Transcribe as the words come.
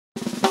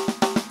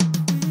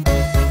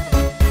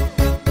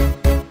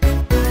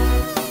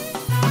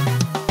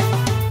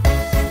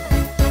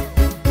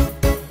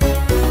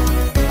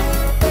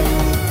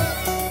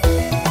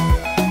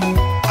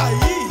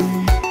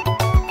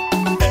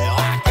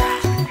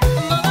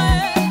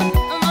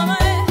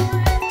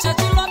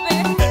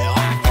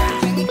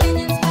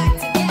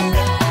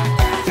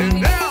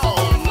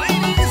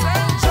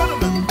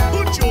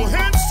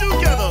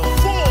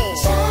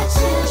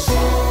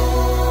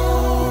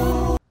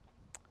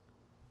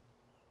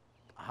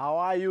How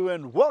are you?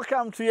 And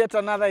welcome to yet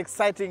another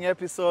exciting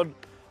episode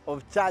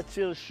of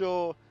Churchill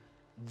Show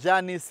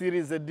Journey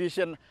Series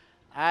Edition.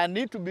 I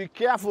need to be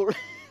careful.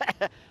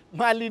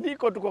 Mali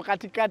niko tuko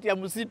katikati ya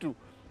msitu.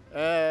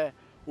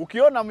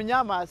 Ukiona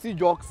mnyama si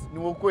jokes, ni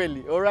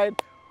ukweli. All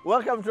right.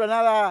 Welcome to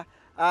another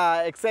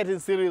exciting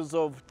series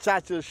of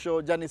Churchill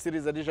Show Journey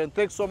Series Edition.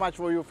 Thanks so much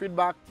for your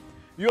feedback,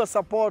 your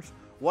support.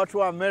 Watu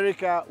wa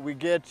America, we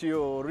get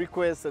your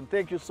requests, and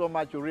thank you so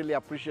much. We really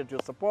appreciate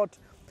your support.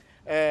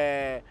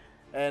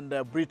 And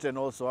Britain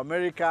also.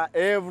 America,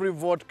 every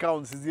vote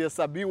counts.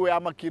 Zihesabiwe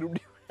ama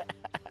kirudiwe.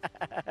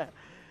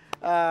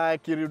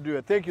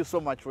 Kirudiwe. Thank you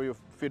so much for your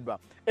feedback.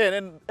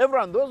 And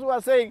everyone, those who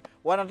are saying,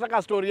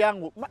 wanataka story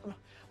yangu.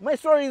 My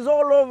story is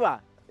all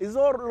over. It's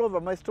all over.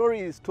 My story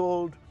is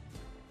told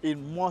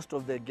in most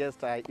of the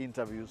guests I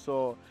interview.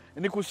 So,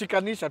 ni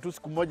kushikanisha tu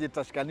siku moja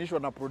itashikanishwa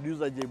na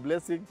producer J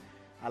Blessing,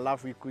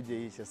 alafu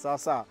ikuje ishe.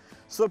 Sasa.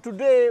 So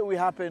today we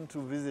happen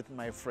to visit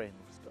my friend.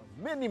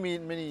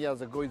 Many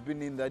years ago. He's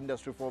been in the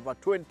industry for over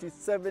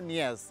 27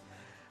 years.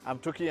 I'm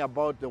talking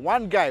about the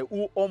one guy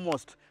who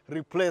almost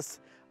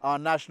replaced our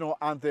national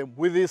anthem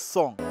with his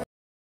song.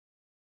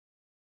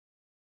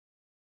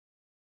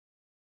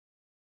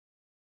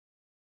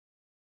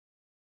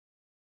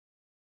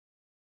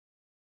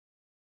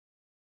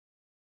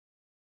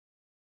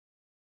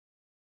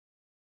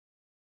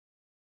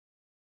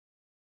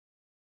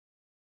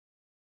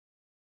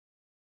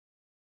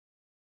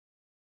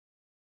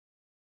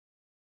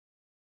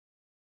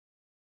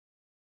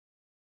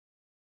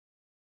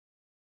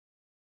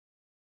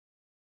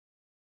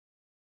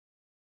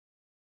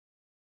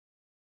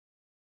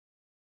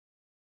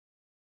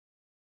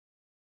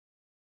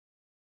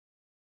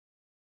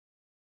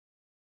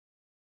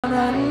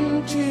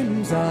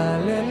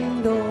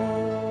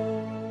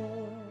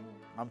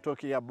 I'm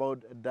talking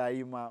about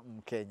Daima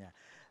Mkenya.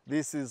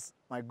 This is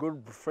my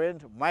good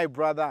friend, my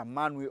brother, a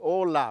man we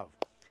all love.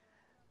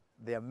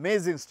 The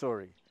amazing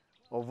story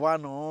of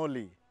one and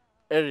only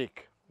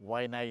Eric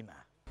Wainaina.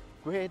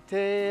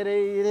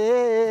 Gwetereire,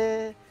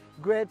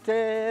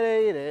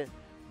 gwetereire,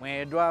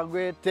 mwedwa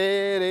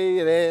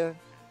gwetereire,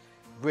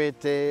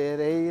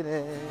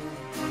 gwetereire.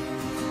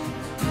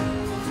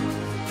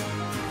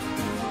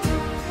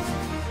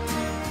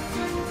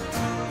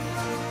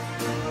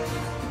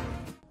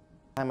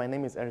 Hi, my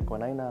name is Eric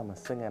Wainaina. I'm a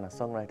singer and a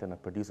songwriter and a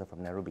producer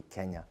from Nairobi,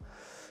 Kenya.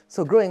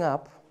 So growing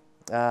up,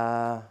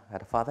 I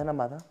had a father and a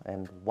mother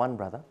and one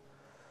brother.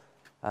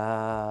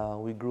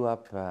 We grew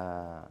up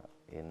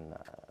in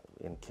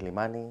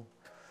Kilimani. I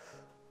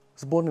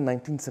was born in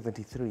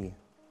 1973,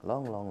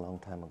 long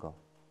time ago.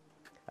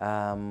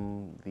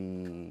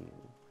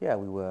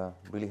 We were a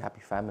really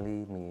happy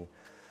family.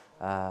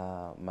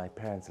 My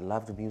parents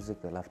loved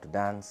music, they loved to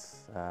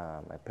dance.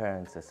 My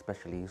parents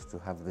especially used to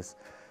have this,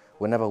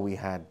 whenever we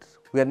had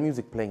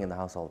music playing in the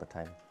house all the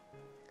time.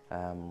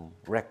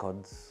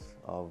 Records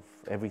of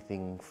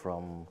everything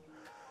from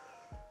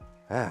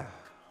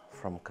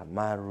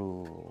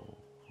Kamaru,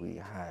 we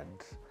had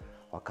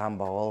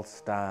Wakamba All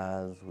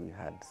Stars, we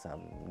had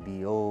some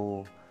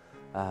Dio.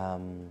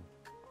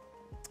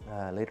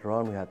 Later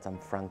on we had some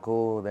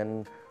Franco,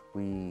 and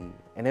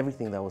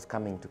everything that was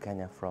coming to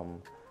Kenya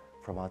from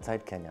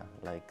outside Kenya,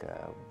 like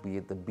be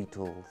it the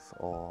Beatles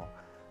or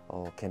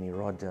Kenny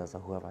Rogers or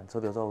whoever. And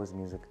so there was always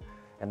music.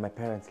 And my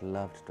parents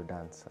loved to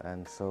dance.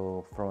 And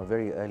so from a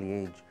very early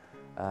age,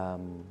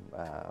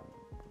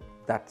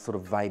 that sort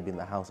of vibe in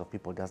the house of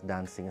people just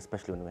dancing,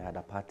 especially when we had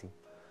a party.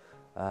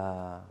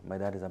 My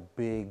dad is a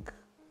big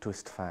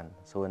twist fan.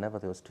 So whenever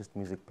there was twist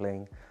music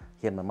playing,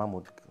 he and my mom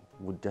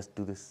would just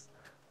do this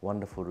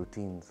wonderful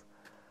routines.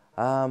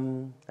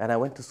 And I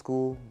went to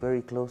school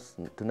very close,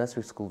 to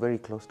nursery school, very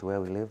close to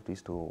where we lived. We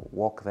used to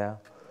walk there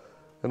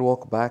and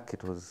walk back.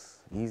 It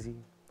was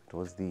easy. It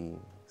was the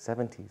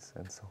 70s,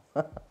 and so.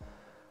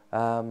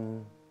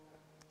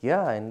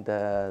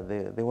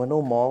 There were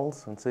no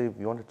malls, and so if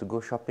you wanted to go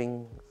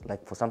shopping,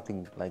 like for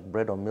something like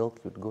bread or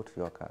milk, you'd go to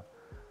your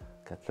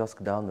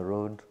kiosk down the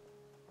road.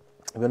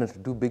 If you wanted to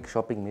do big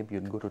shopping, maybe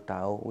you'd go to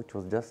Tao, which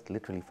was just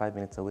literally 5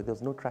 minutes away. There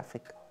was no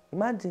traffic.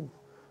 Imagine,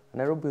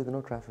 Nairobi with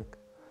no traffic.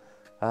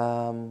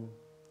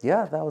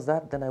 That was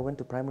that. Then I went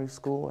to primary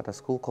school at a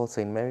school called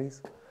St.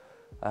 Mary's,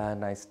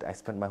 and I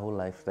spent my whole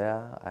life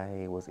there.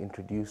 I was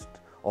introduced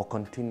or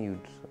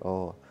continued,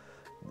 or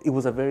it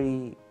was a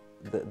very,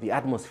 the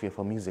atmosphere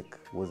for music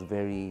was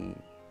very,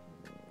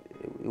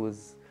 there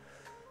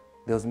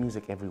was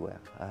music everywhere.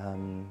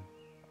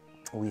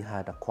 We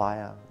had a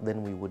choir,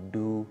 then we would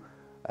do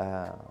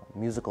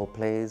musical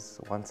plays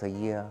once a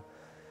year,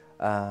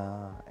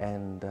 at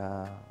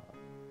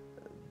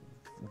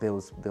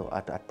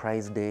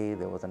Prize Day,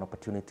 there was an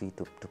opportunity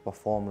to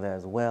perform there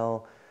as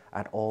well.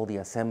 At all the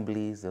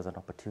assemblies, there was an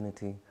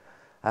opportunity.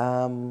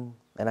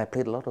 And I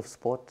played a lot of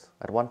sport.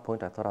 At one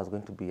point, I thought I was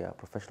going to be a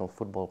professional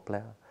football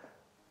player.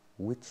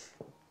 Which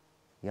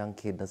young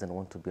kid doesn't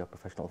want to be a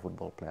professional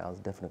football player? I was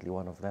definitely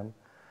one of them.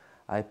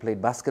 I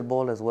played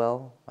basketball as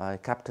well. I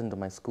captained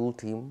my school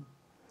team.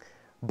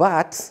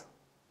 But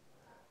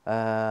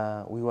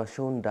we were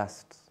shown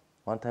dust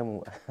One time,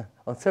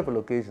 on several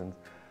occasions,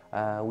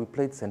 we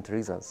played St.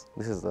 Teresa's.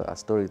 This is a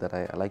story that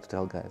I like to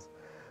tell guys.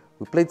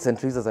 We played St.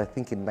 Teresa's, I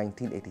think, in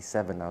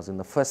 1987. I was in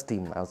the first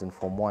team. I was in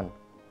Form 1.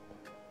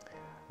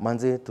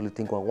 Manze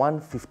tulitengwa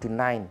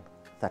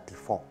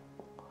 159-34.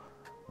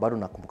 Bado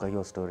nakumbuka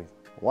hiyo story.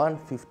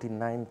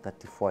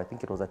 159-34. I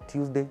think it was a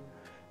Tuesday,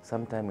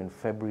 sometime in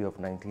February of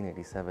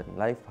 1987.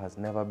 Life has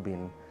never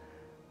been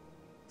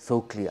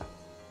so clear.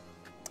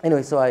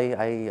 Anyway, so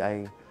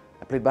I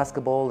played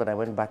basketball, and I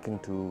went back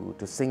into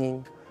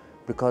singing,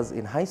 because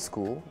in high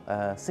school,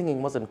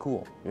 singing wasn't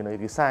cool. You know,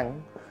 if you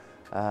sang,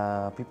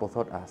 people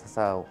thought,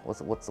 Sasa,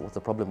 what's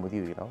the problem with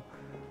you, you know?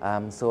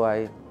 So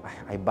I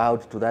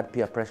bowed to that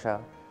peer pressure.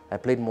 I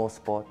played more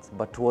sports,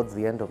 but towards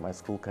the end of my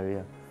school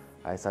career,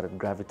 I started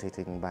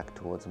gravitating back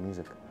towards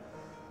music.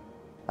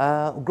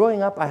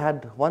 Growing up, I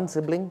had one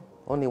sibling,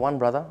 only one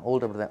brother,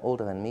 older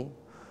than me,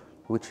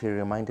 which he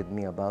reminded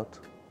me about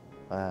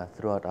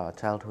throughout our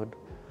childhood.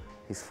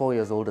 He's 4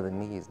 years older than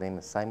me. His name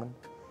is Simon.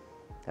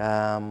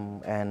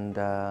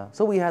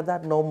 So we had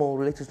that normal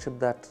relationship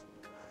that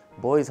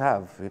boys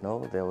have, you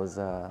know. There was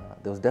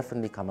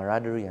definitely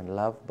camaraderie and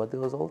love, but there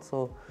was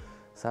also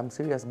some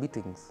serious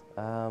beatings.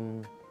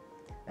 But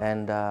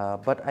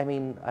I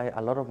mean,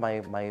 a lot of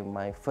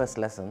my first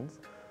lessons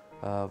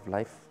of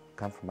life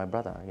come from my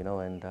brother, you know,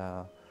 and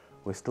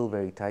we're still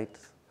very tight.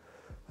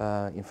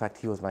 In fact,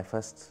 he was my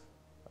first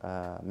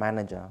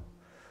manager.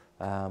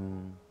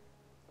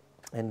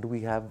 And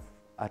we have,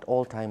 at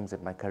all times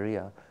in my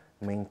career,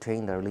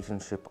 maintained a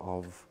relationship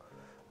of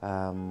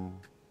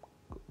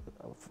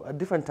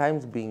different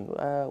times being,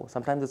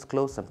 sometimes it's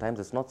close, sometimes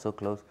it's not so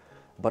close,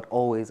 but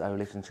always a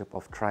relationship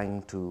of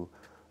trying to,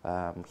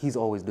 he's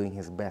always doing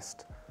his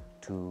best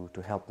to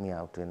help me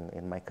out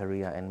in my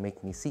career and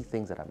make me see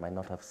things that I might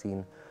not have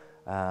seen.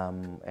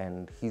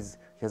 And he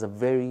has a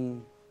very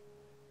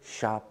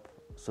sharp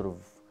sort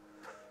of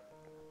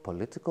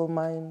political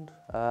mind,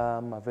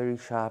 a very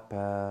sharp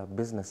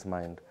business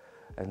mind.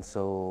 And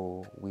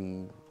so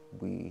he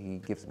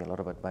gives me a lot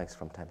of advice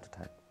from time to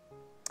time.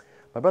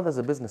 My brother's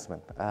a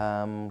businessman.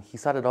 He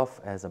started off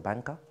as a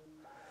banker.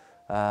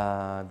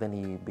 Then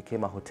he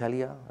became a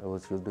hotelier. He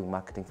was doing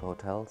marketing for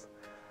hotels.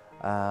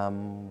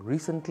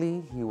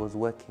 Recently, he was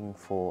working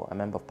for a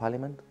member of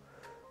parliament.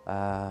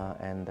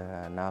 And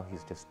now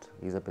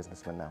he's a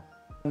businessman now.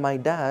 My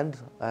dad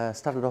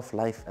started off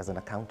life as an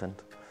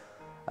accountant.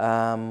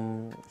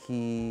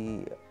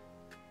 He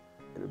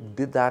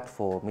did that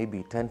for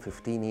maybe 10,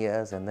 15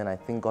 years, and then I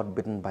think got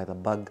bitten by the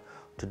bug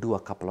to do a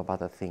couple of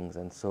other things.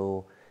 And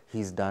so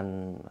he's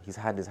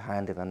had his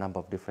hand in a number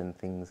of different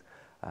things.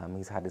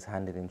 He's had his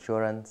hand in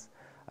insurance.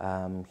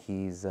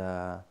 He's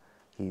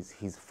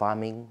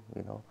farming,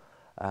 you know.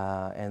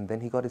 And then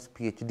he got his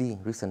PhD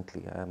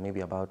recently, maybe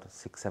about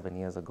 6, 7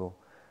 years ago.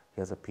 He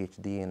has a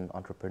PhD in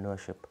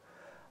entrepreneurship.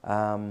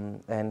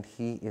 And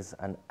he is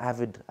an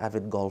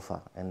avid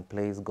golfer and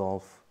plays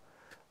golf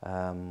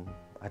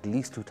at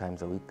least 2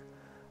 times a week.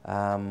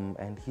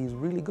 And he's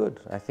really good.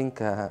 I think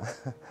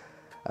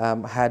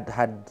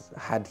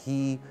had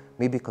he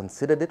maybe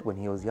considered it when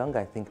he was young,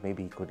 I think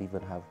maybe he could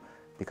even have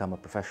become a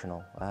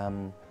professional.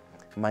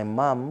 My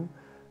mom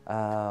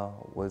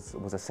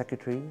was a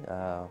secretary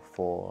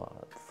for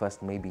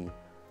first maybe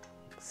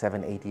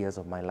 7, 8 years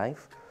of my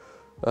life.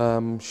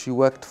 She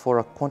worked for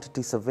a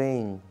quantity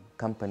surveying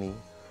company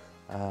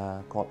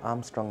called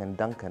Armstrong and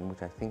Duncan,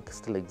 which I think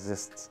still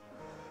exists.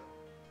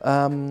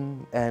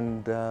 Then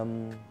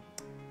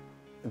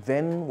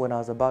when I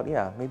was about,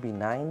 maybe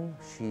 9,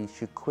 she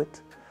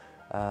quit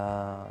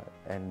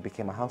and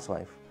became a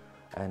housewife.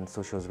 And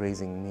so she was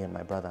raising me and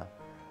my brother.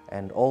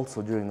 And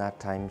also during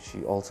that time,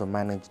 she also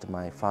managed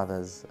my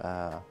father's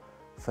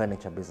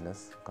furniture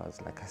business,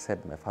 because like I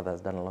said, my father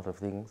has done a lot of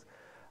things.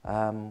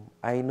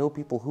 I know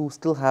people who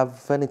still have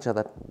furniture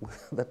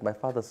that my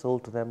father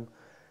sold to them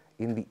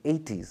in the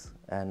 80s,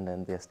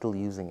 and they're still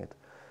using it.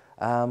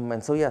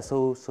 And so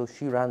so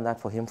she ran that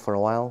for him for a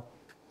while.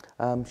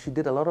 She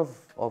did a lot of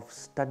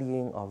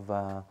studying of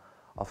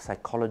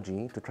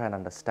psychology to try and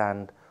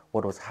understand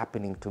what was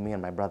happening to me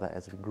and my brother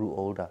as we grew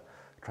older,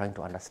 trying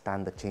to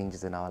understand the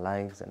changes in our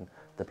lives and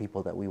the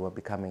people that we were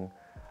becoming.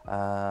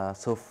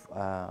 So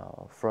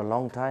for a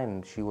long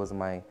time, she was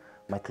my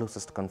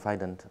closest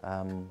confidant,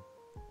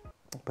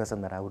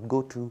 person that I would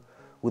go to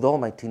with all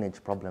my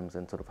teenage problems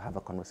and sort of have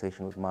a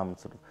conversation with mom,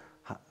 sort of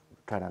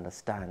try to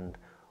understand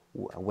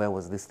where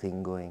was this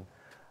thing going.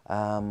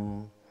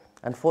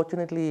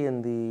 Unfortunately,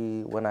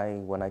 when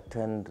I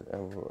turned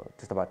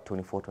just about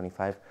 24,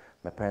 25,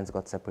 my parents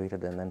got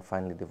separated and then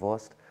finally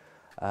divorced.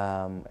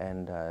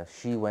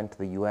 She went to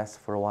the US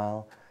for a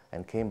while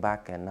and came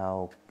back and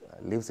now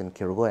lives in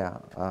Kirugoya,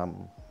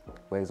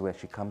 where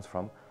she comes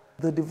from.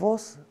 The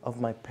divorce of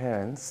my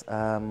parents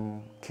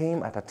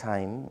came at a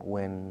time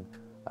when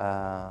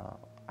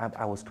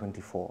I was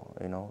 24,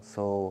 you know.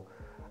 So,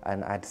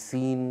 and I'd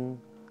seen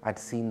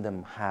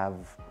them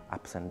have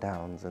ups and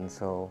downs, and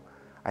so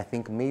I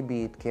think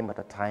maybe it came at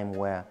a time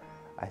where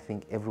I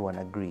think everyone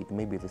agreed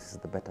maybe this is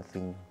the better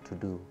thing to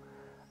do.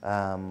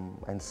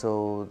 And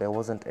so there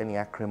wasn't any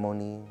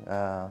acrimony.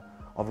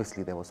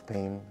 Obviously, there was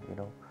pain, you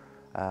know.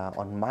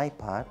 On my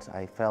part,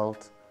 I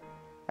felt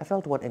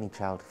what any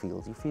child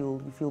feels. You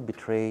feel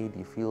betrayed.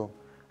 You feel,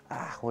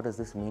 what does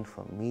this mean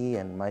for me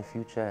and my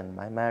future and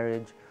my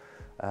marriage?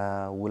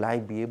 Will I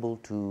be able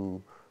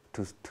to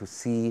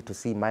see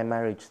my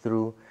marriage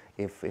through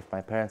if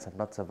my parents have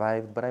not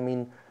survived? But I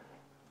mean,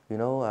 you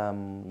know,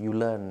 you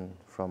learn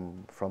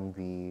from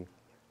the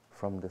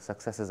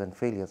successes and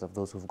failures of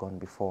those who've gone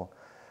before.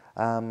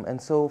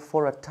 And so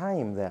for a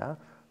time there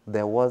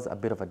was a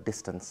bit of a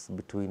distance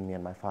between me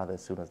and my father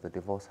as soon as the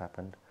divorce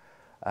happened.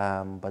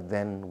 But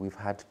then we've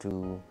had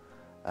to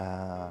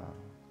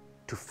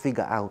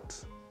figure out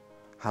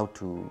how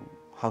to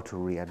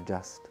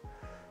readjust.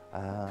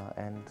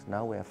 And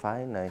now we're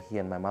fine. He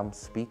and my mom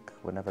speak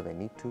whenever they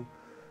need to.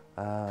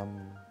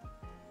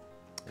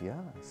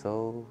 Yeah,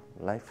 so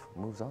life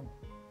moves on.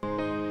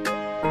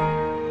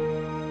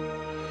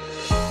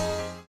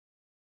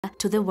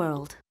 To the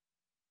world.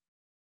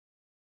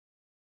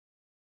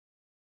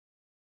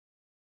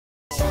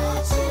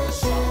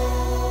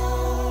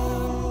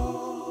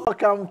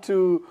 Welcome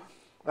to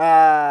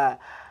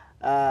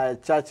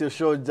Churchill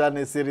Show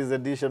Journey Series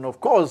Edition, of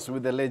course,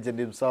 with the legend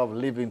himself,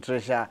 living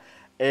treasure,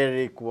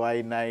 Eric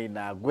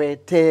Wainaina.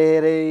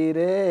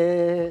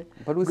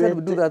 But we said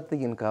we do that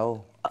thing in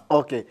Kao.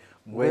 Okay.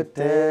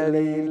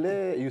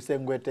 Ngwetelile. You say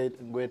ngwetele.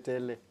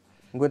 Ngwetelile.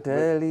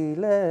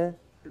 Ngwetelile.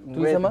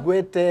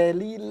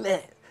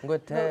 Ngwetelile.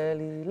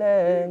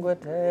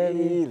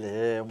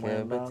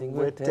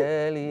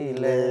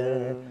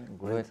 Ngwetelile.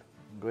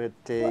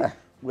 Ngwete.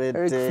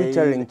 Eric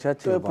featuring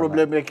Churchill.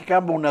 Problem ya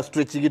kikamba una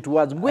stretching it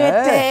towards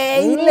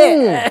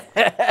ngwete.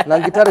 Na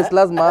guitarist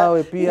lazima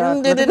awe pia.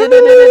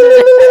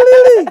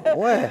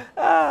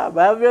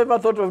 But have you ever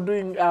thought of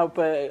doing a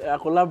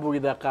collab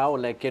with a cow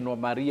like Kenwa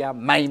Maria,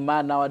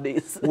 Maima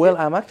nowadays? Well,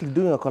 I'm actually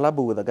doing a collab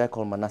with a guy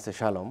called Manasseh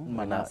Shalom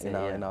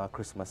in our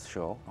Christmas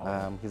show.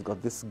 Oh. He's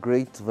got this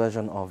great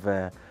version of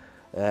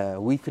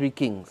We Three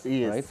Kings,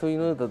 yes. Right? So you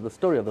know the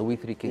story of the We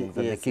Three Kings,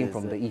 that yes, they came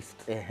from the East,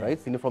 right?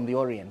 You know, from the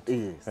Orient,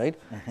 yes. Right?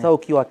 So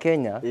ukiwa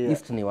Kenya,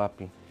 East ni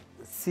wapi?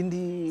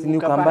 Sindi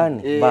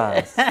Ukambani,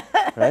 Bas,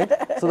 right?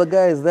 So the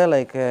guy is there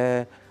like,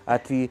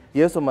 ati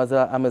Yesu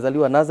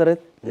amezaliwa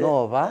Nazareth,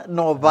 Nova,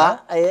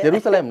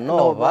 Jerusalem,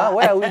 Nova.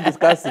 Why are we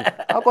discussing?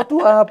 Ako tu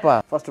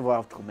hapa. First of all, I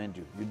have to commend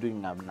you. You're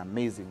doing an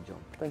amazing job.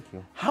 Thank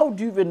you. How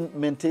do you even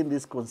maintain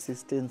this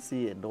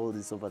consistency and all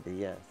this over the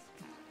years?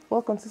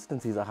 Well,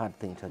 consistency is a hard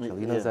thing, Churchill.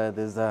 You know,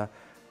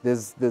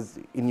 there's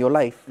in your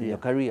life, in your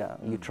career,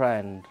 you try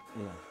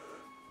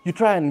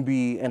and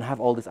be and have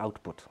all this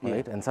output,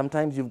 right? And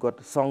sometimes you've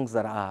got songs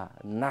that are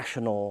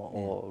national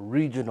or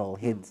regional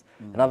hits,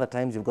 and other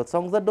times you've got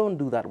songs that don't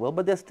do that well,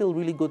 but they're still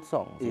really good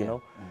songs, you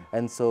know.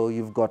 And so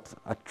you've got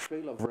a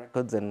trail of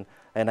records, and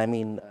I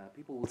mean,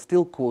 people will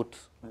still quote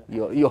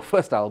your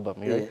first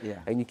album, right?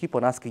 And you keep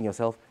on asking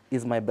yourself,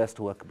 is my best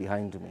work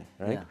behind me,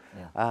 right?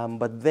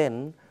 But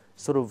then,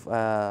 sort of,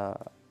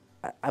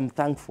 I'm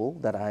thankful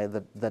that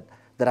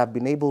I've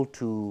been able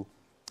to,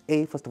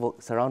 first of all,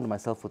 surround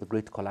myself with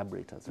great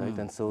collaborators, right?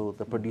 And so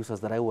the producers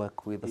that I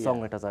work with, the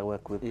songwriters I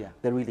work with,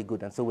 they're really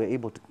good, and so we're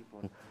able to keep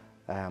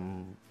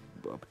on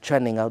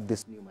churning out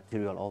this new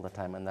material all the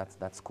time, and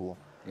that's cool.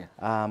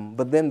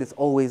 But then there's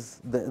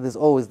always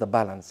the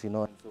balance, you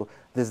know. So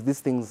there's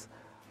these things,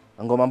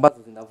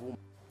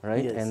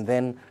 right? Yes. And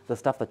then the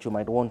stuff that you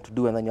might want to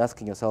do, and then you're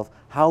asking yourself,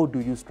 how do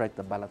you strike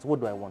the balance? What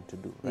do I want to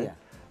do, right?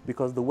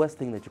 Because the worst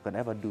thing that you can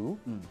ever do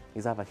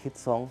is have a hit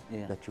song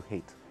that you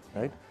hate,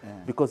 right?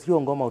 Because you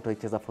ngoma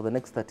utaicheza for the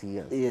next 30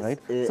 years, right?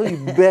 So you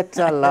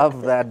better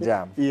love that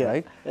jam,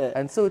 right?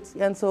 And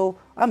so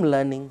I'm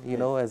learning, you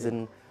know, as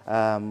in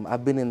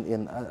I've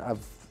been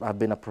I've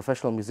been a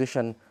professional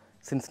musician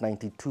since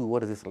 '92.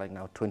 What is this like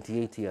now?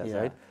 28 years,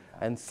 right?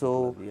 And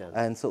so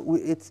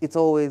it's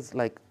always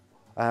like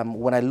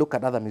when I look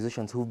at other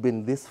musicians who've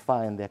been this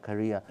far in their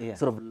career,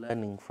 sort of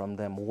learning from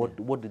them.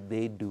 What did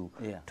they do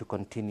to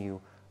continue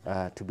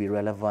to be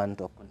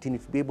relevant or continue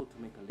to be able to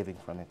make a living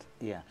from it?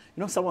 You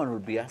know, someone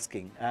would be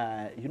asking,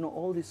 you know,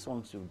 all these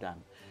songs you've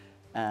done,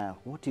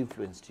 what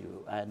influenced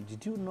you? And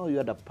did you know you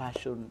had a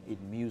passion in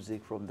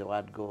music from the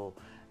word go?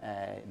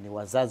 Ni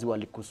wazazi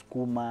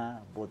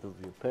walikusukuma, both of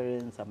your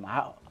parents?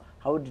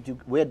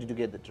 Where did you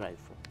get the drive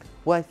from?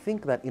 Well, I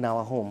think that in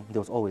our home, there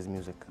was always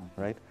music,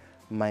 right?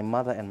 My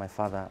mother and my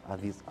father are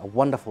these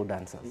wonderful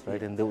dancers,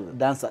 right? And they would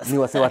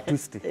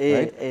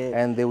right?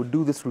 And they would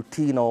do this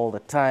routine all the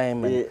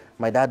time. And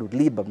my dad would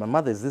lead, but my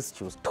mother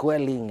she was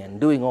twirling and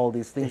doing all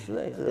these things.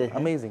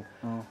 Amazing.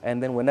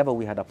 And then whenever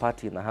we had a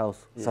party in the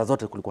house, saa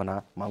zote kulikuwa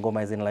na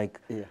mangoma, as in like,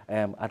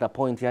 at a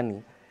point,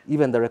 yani,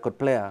 even the record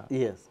player,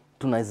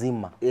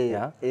 tunazima,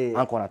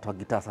 Uncle anatoa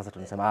guitar, sasa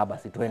tunasema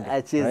basi twende,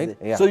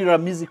 right? So you're a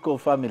musical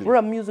family. We're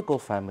a musical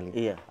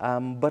family.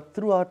 But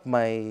throughout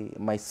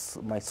my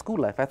school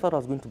life, I thought I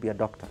was going to be a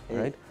doctor,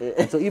 right?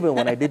 And so even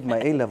when I did my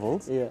A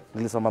levels,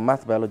 nilisoma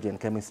math, biology, and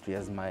chemistry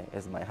as my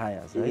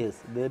highers, right?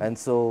 And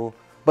so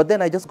But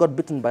then I just got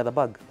bitten by the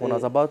bug. When I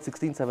was about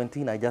 16,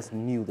 17, I just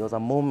knew there was a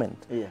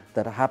moment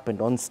that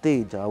happened on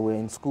stage. We were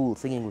in school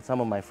singing with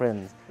some of my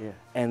friends.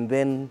 And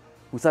then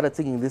we started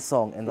singing this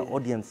song and the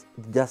audience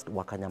just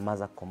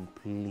wakanyamaza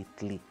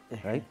completely,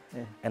 right?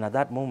 And at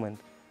that moment,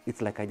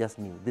 it's like I just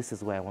knew this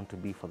is where I want to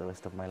be for the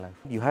rest of my life.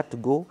 You had to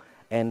go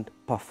and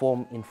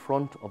perform in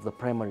front of the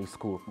primary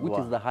school, which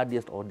is the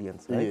hardest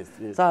audience, right?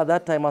 So at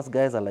that time, us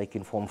guys are like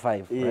in Form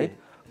 5, right?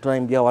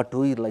 Tunaambia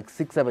watu hii like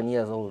 6, 7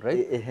 years old,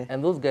 right?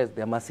 And those guys,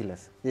 they're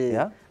merciless.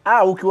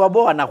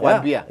 Ukiwaboa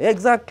wanakuambia.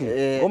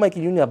 Exactly. Kama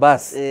ikinyunya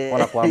bas,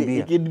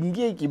 wanakuambia.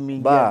 Ikiingia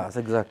ikimingia. Bas,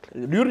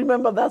 exactly. Do you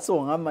remember that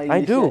song?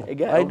 I do.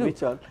 I do.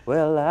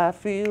 Well, I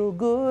feel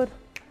good,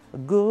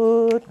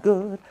 good,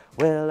 good.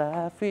 Well,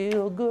 I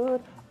feel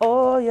good.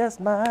 Oh, yes,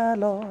 my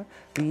Lord,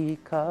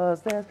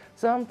 because there's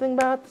something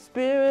about the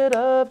Spirit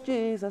of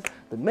Jesus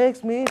that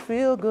makes me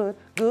feel good,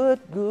 good,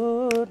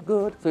 good,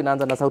 good. So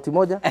inaanza na sauti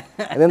moja,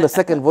 and then the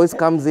second voice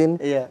comes in,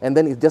 and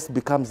then it just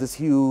becomes this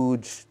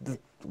huge,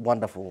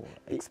 wonderful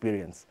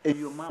experience.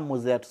 Your mom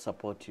was there to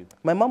support you?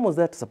 My mom was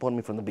there to support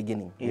me from the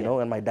beginning, you know,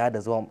 and my dad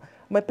as well.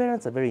 My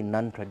parents are very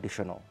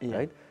non-traditional,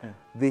 right?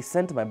 They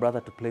sent my brother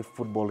to play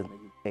football in the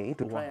UK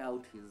to try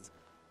out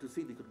to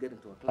see if he could get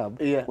into a club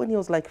when he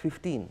was like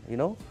 15, you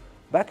know?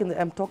 Back in the,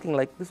 I'm talking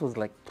like, this was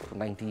like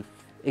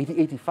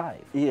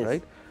 85,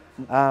 right?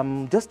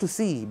 Just to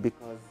see,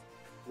 because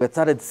we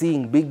started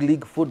seeing big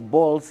league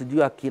football,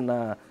 sijui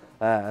akina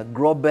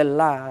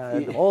Grobella,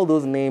 and all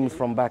those names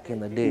from back in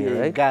the day,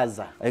 right?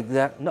 Gaza.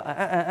 Exactly. No,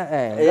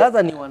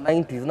 Gaza ni wa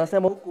 90s.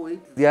 Nasema huko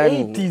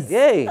 80s.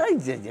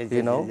 Yeah.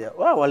 You know?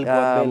 Wow,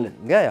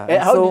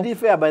 how so, did he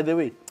fare, by the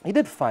way? He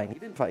did fine. He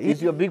did fine.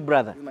 He's your big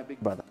brother? He's my big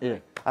brother.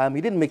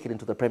 He didn't make it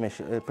into the Premier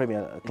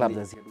clubs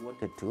as he had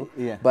wanted to.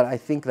 But I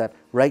think that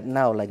right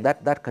now, like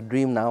that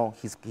Kadrim now,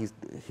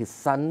 his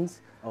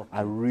sons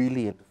are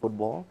really into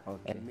football.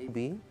 And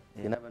maybe,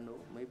 you never know,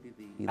 maybe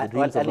the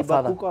dreams of the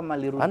father.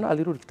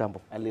 Alirudi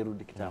kitambo.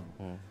 Alirudi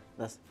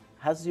kitambo.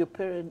 Has your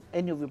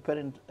any of your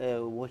parents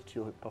watched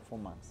your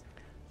performance?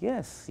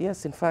 Yes,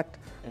 yes. In fact,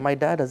 my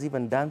dad has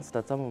even danced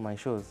at some of my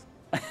shows.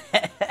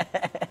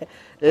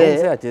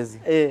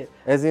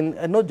 As in,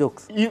 no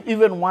jokes.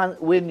 Even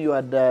when you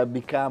had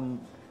become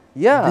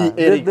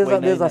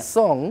there's a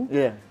song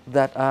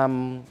that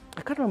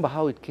I can't remember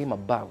how it came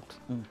about,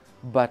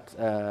 but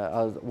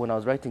when I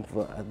was writing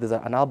for, there's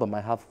an album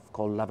I have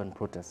called Love and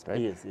Protest, right?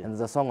 And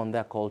there's a song on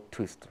there called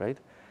Twist, right?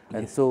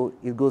 And so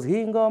it goes,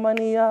 hingoma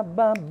ni ya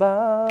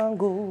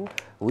babangu,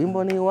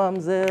 wimbo ni wa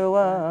mzee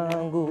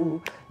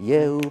wangu,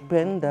 ye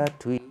upenda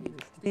twist,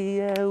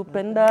 ye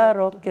upenda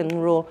rock and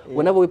roll.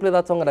 Whenever we play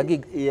that song at a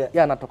gig,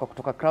 natoka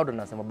kutoka crowd and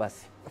nasema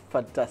basi.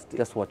 Fantastic.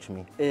 Just watch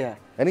me.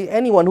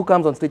 Anyone who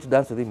comes on stage to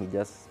dance with him, he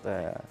just...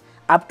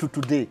 up to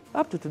today?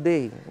 Up to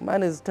today.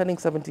 Man is turning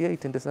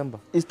 78 in December.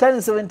 He's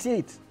turning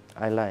 78?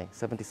 I lie,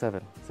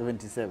 77.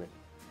 77.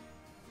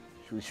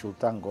 We should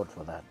thank God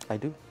for that. I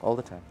do, all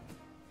the time.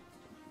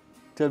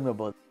 Tell me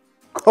about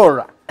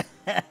Cora.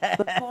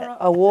 The Cora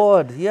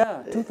Award,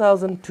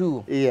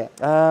 2002.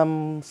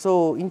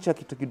 So Incha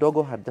Kitu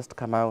Kidogo had just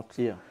come out.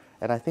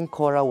 And I think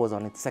Cora was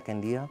on its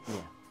second year.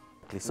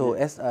 So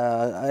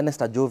Ernest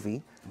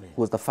Ajovi,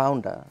 who was the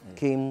founder,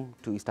 came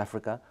to East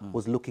Africa,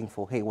 was looking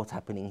for, hey, what's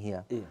happening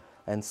here?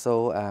 And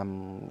so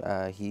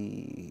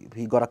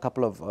he got a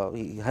couple of,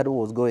 he heard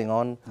what was going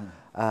on,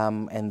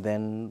 and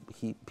then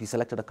he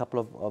selected a couple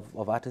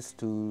of artists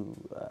to,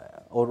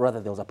 or rather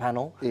there was a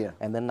panel,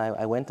 and then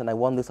I went and I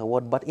won this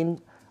award, but in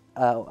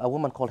a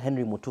woman called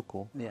Henry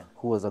Mutuku,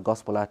 who was a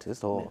gospel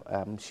artist,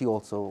 she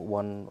also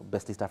won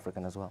Best East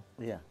African as well.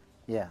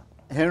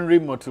 Henry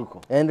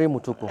Mutuku. Henry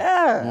Mutuku.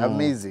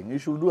 Amazing. You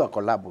should do a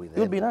collab with him. It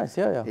would be nice,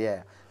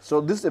 yeah.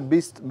 So this is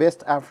the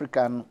best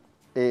African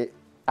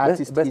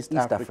artist best East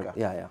Africa.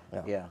 Yeah.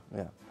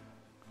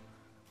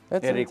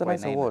 It's a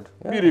nice award.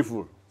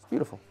 Beautiful. It's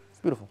beautiful. It's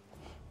beautiful.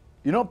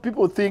 You know,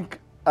 people think,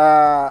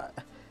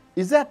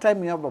 is there a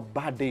time you have a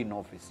bad day in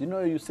office? You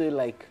know, you say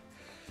like,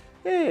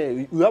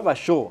 hey, you have a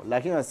show,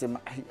 like you say,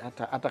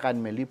 ataka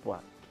nimelipwa,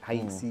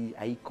 haisi,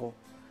 haiko.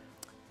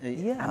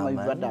 You've had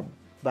a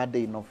bad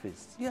day in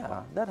office.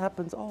 That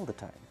happens all the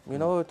time. You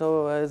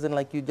know, as in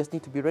like you just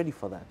need to be ready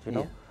for that, you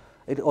know.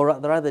 Or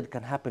rather, it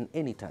can happen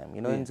anytime,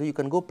 you know. And so you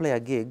can go play a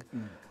gig.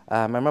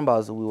 I remember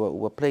we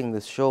were playing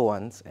this show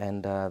once,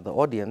 and the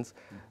audience,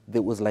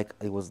 it was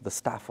the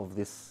staff of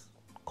this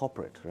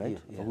corporate, right,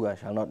 who I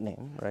shall not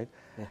name, right,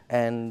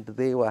 and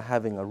they were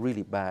having a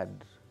really bad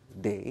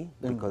day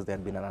because there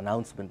had been an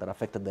announcement that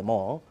affected them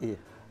all.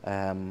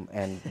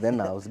 And then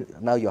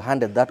now you're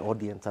handed that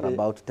audience at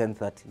about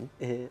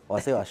 10:30.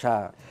 Wase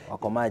washa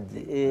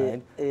wakomaji,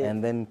 right?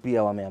 And then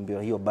pia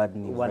wameambiwa hiyo bad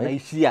news,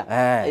 wanaishia.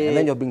 And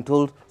then you're being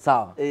told,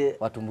 sawa,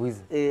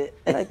 watumbuizi.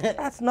 Like,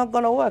 that's not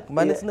gonna work,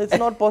 man. It's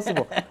not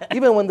possible.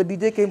 Even when the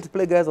DJ came to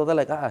play, guys were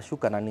like,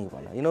 shuka nani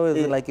wala. You know,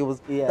 it's like it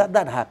was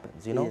that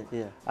happens, you know.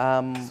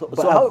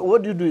 So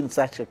what do you do in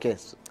such a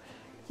case?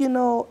 You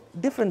know,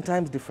 different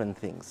times, different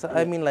things. So,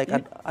 I mean, like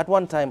at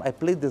one time, I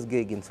played this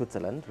gig in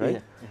Switzerland,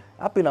 right?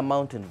 Up in a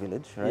mountain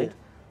village, right?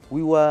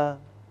 We were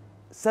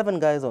 7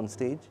 guys on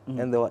stage,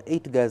 and there were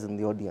 8 guys in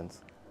the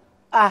audience.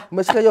 Ah.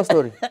 Umeshika your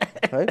story,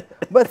 right?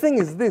 But the thing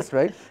is this,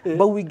 right?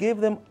 But we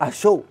gave them a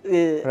show,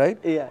 right?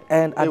 Yeah.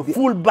 And A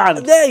full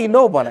band. there you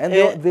know, man.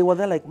 And they were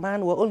there like,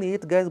 man, we're only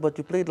 8 guys, but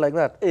you played like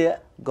that. Yeah.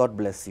 God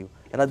bless you.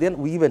 And at the end,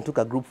 we even took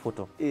a group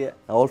photo. Yeah.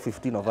 All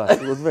 15 of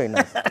us. It was very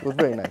nice. It was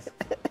very nice,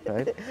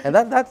 right? And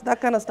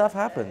that kind of stuff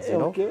happens, you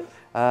know. Okay.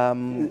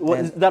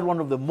 Is that one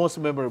of the most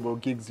memorable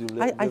gigs you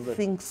ever? I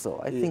think so.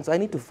 I think so. I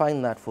need to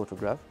find that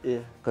photograph.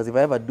 Yeah. Because if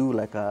I ever do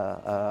like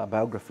a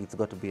biography, it's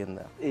got to be in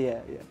there. Yeah,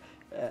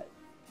 yeah.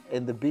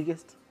 And the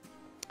biggest?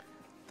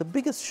 The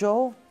biggest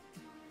show?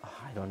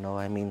 I don't know.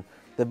 I mean,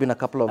 there've been a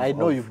couple of. I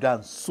know you've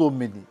done so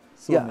many.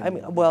 Yeah, I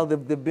mean, well,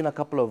 there've been a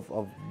couple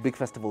of big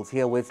festivals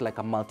here where it's like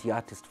a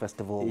multi-artist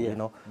festival, Yeah. you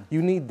know.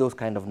 You need those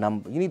kind of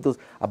you need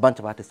a bunch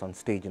of artists on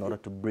stage in order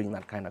to bring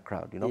that kind of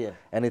crowd, you know. Yeah.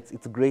 And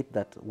it's great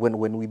that when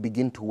we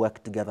begin to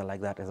work together like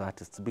that as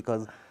artists,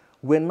 because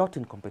we're not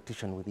in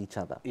competition with each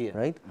other, Yeah.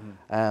 right?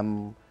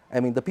 I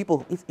mean, the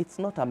people, it's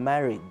not a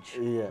marriage,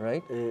 Yeah.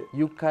 right?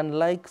 You can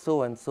like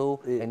so-and-so,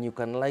 Yeah. and you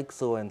can like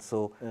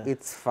so-and-so,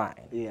 it's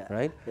fine, Yeah.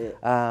 right? Yeah.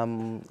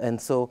 And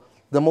so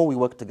the more we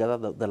work together,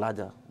 the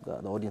larger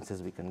the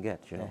audiences we can get,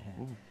 you know.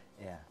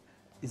 Yeah.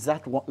 Is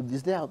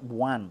there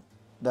one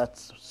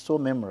that's so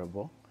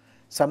memorable?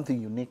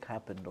 Something unique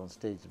happened on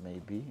stage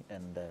maybe,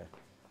 and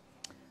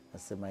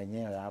nasema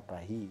yenyewe hapa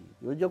hii.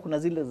 Unajua kuna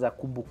zile za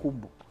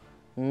kumbukumbu.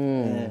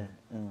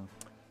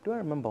 Do I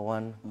remember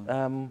one?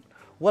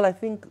 Well, I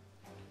think,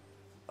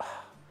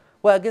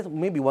 well, I guess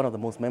maybe one of the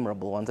most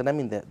memorable ones, and I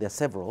mean there are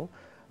several,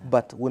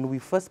 but when we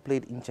first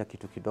played Incha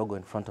Kitu Kidogo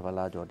in front of a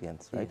large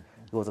audience, right?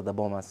 Yeah. It was at the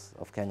Bomas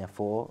of Kenya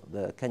for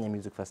the Kenya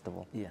Music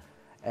Festival. Yeah.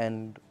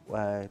 And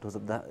it was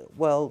at the,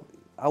 well,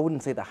 I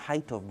wouldn't say the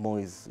height of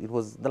Moi's, it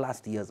was the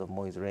last years of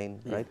Moi's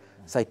reign, right?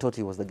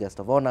 Saitoti was the guest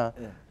of honor.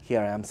 Yeah. Here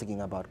I am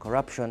singing about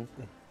corruption.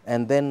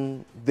 And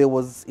then there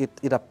was,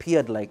 it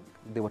appeared like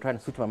they were trying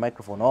to switch my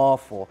microphone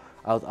off, or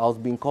I was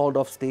being called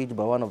off stage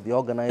by one of the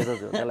organizers.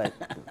 They're like,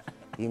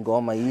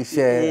 Ingoma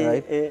Ishe,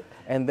 right?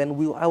 And then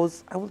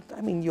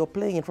I mean, you're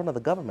playing in front of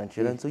the government,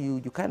 you know, and so you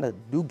kind of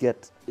do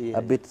get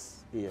a bit,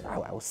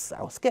 I was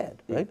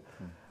scared, right?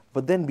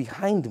 But then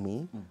behind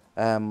me,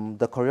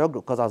 the choreographer,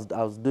 because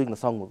I was doing the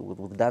song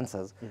with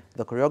dancers,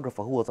 the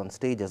choreographer who was on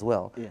stage as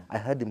well, I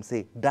heard him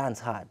say,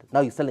 dance hard.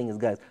 Now he's telling his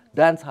guys,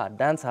 dance hard,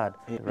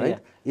 right?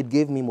 It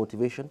gave me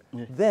motivation.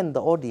 Then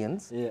the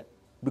audience,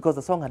 because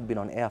the song had been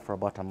on air for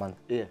about a month,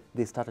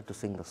 they started to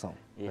sing the song,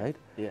 right?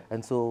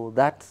 And so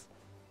that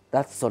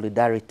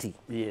solidarity,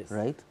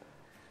 right,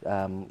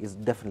 is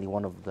definitely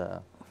one of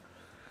the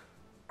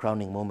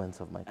crowning moments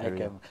of my career.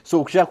 Okay.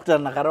 So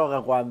ukishakutana na Karao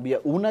akakwambia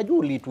unajua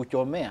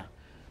ulituchomea?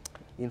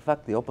 In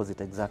fact, the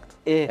opposite exact.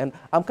 And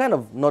I'm kind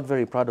of not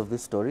very proud of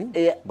this story,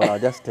 but I'll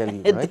just tell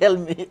you, right? Tell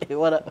me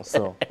what.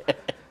 So,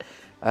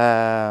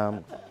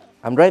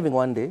 I'm driving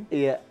one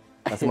day.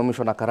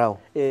 Nasimamishwa na Karao.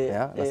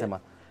 Nasema,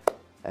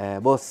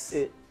 boss,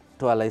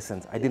 toa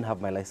license. I didn't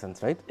have my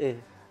license, right?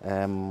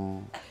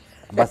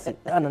 Basi,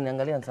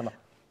 ananiangalia nasema,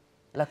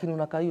 lakini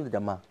unakaa yule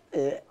jamaa.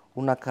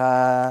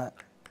 Unakaa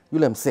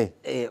yule mse.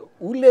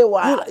 Yule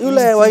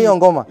wa hiyo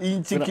ngoma.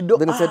 Inchi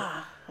kidogo. Then he said,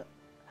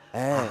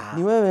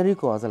 ni wewe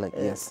Rico? I was like,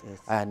 yes.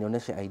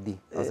 Nionyeshe ID.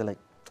 I was like,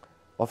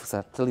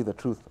 officer, tell you the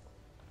truth.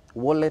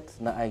 Wallet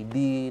na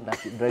ID na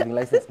driving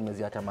license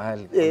nimeziacha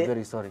mahali. I'm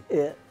very sorry.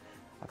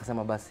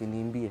 Akasema basi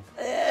niimbie.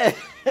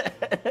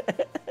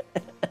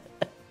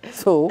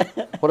 So,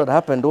 what had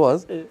happened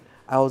was,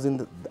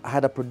 I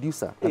had a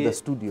producer at the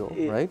studio,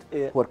 right,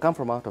 who had come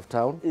from out of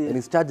town, and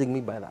he's charging me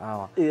by the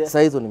hour.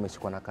 Saizo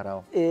nimeshikwa na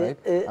Karao, right?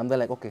 I'm there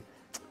like, okay,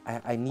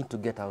 I need to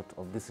get out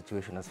of this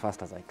situation as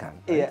fast as I can.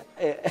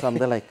 Right? So I'm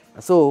there like,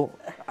 so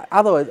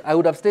otherwise I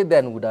would have stayed there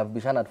and would have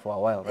bishanat for a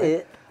while,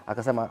 right?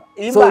 Akasema,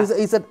 so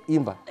he said,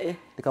 imba.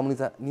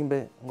 Nikamuliza,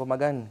 nimbe ngoma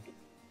gani?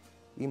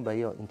 Imba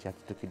hiyo Incha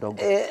Kitu Kidogo.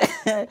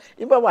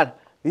 Imba what?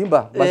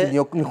 Imba, basi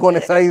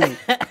nikuone saizi.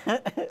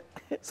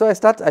 So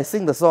I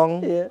sing the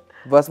song,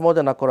 verse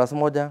moja na chorus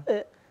moja.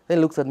 Then he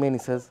looks at me and he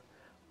says,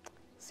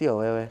 sio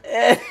wewe.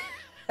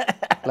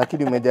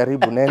 Lakini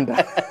umejaribu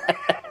nenda.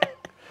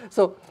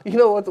 So, you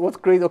know what's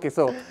crazy? Okay,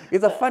 so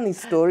it's a funny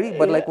story,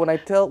 but like when I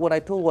told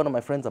one of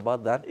my friends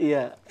about that,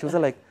 she was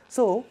like,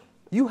 so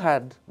you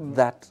had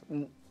that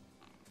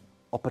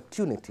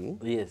opportunity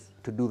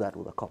to do that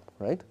with a cop,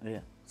 right?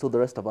 So the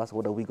rest of us,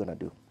 what are we gonna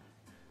do?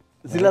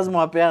 Si lazima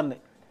wapeane.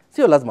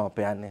 Sio lazima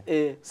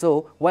wapeane.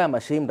 So why I'm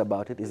ashamed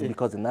about it is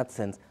because in that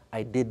sense,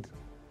 I did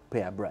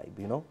pay a bribe,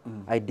 you know?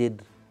 I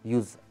did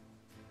use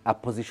a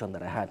position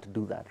that I had to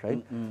do that,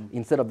 right?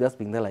 Instead of just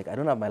being there like, I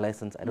don't have my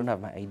license, I don't have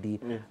my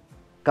ID.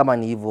 Kama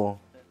ni hivyo,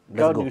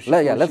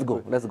 let's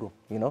go. Let's go,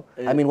 you know?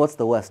 I mean, what's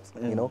the worst,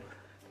 you know?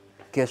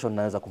 Kesho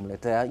naweza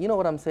kumletea, you know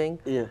what I'm saying?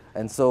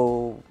 And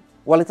so,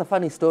 well, it's a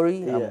funny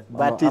story,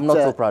 but I'm not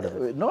so proud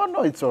of it.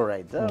 No, it's all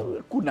right.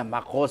 Kuna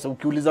makosa.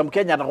 Ukiuliza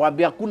Mkenya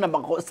atakwambia kuna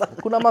makosa.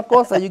 Kuna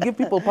makosa. You give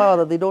people power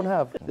that they don't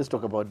have. Let's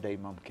talk about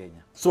Daima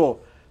Mkenya. So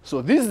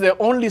this is the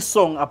only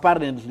song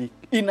apparently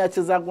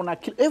inacheza kuna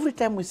every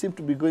time we seem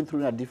to be going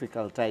through a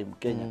difficult time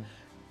Kenya.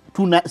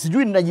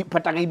 sijui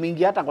ninajipata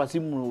imeingia hata kwa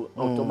simu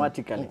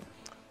automatically.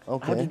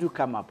 Okay. How did you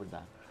come up with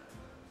that?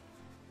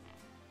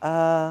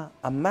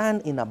 A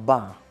man in a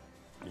bar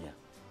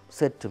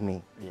said to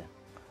me,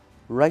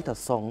 write a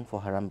song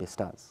for Harambee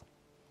Stars.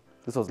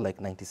 This was like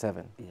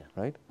 97,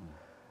 right?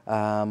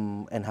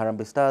 And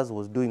Harambee Stars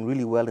was doing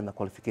really well in the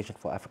qualification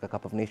for Africa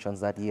Cup of Nations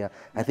that year.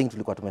 I think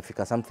tulikuwa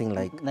tumefika something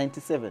like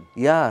 97.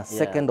 Yeah,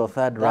 second or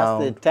third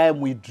round. That's the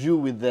time we drew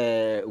with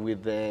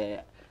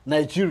the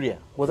Nigeria.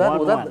 Was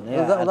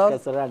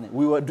that?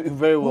 We were doing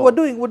very well.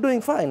 We were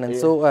doing fine, and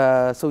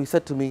so he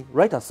said to me,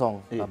 write a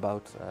song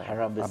about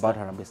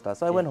Harambee Stars.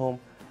 So I went home,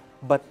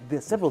 but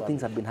several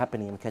things had been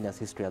happening in Kenya's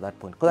history at that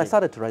point. Because I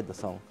started to write the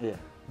song.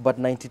 But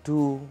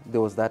 92,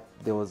 there was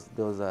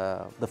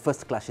the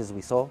first clashes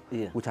we saw,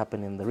 which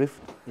happened in the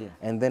Rift,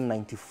 and then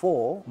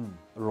 94,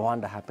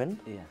 Rwanda happened,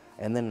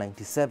 and then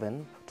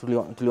 97,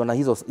 tuliona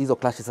hizo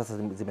clashes sasa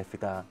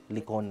zimefika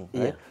Likoni,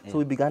 right? So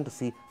we began to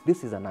see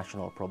this is a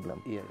national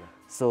problem.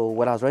 So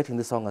when I was writing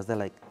this song, I was there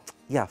like,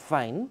 yeah,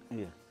 fine,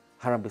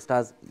 Harambee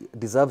Stars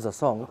deserves a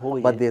song,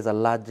 but there's a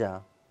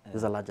larger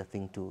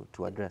thing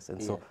to address,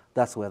 and so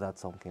that's where that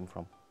song came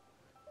from.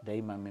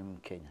 Daima mimi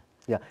Kenya.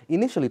 Yeah,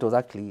 initially it was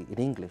actually in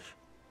English.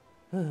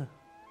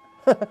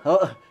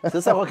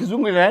 Sasa kwa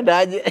kizungu inaenda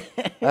aje?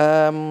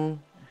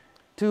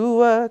 To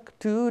work,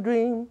 to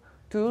dream,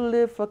 to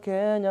live for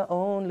Kenya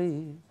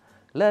only.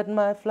 Let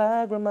my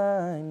flag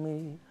remind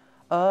me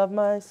of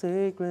my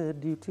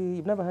sacred duty.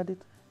 You've never heard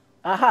it?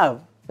 I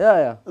have.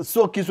 Yeah.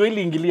 So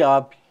Kiswahili ingilia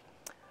wapi?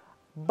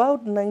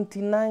 About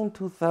 99,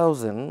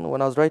 2000,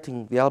 when I was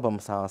writing the album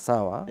Sawa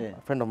Sawa,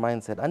 a friend of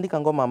mine said, andika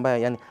ngoma ambayo,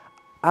 yani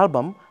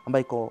album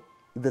ambayo iko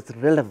that's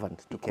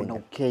relevant to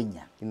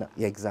Kenya.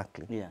 Yeah,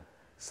 exactly.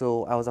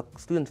 So I was a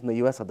student in the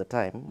US at the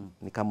time.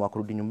 Nikaamua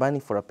kurudi nyumbani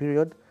for a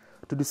period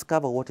to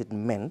discover what it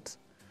meant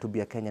to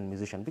be a Kenyan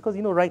musician. Because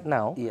right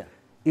now,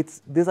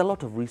 there's a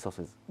lot of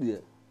resources.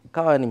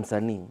 Kawa ni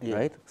msanii,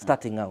 right?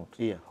 Starting out.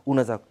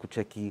 Unaweza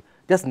kucheki,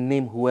 just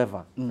name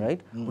whoever,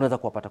 right? Unaweza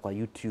kuwapata kwa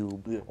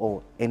YouTube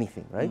or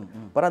anything, right?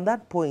 But at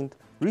that point,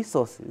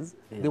 resources,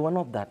 they were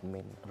not that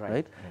many,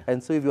 right?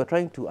 And so if you were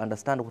trying to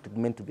understand what it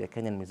meant to be a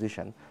Kenyan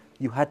musician,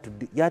 you had to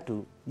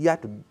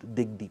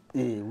dig deep.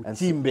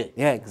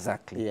 Yeah,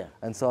 exactly.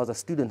 And so as a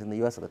student in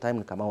the US at the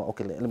time,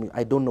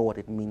 I don't know what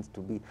it means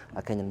to be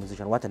a Kenyan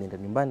musician. Wacha niende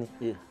nyumbani,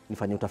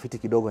 nifanye utafiti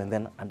kidogo and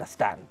then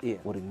understand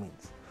what it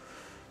means.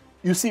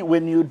 You see,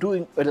 when you're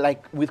doing,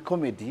 like with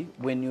comedy,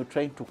 when you're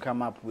trying to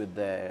come up with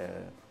the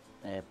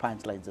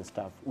punchlines and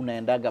stuff,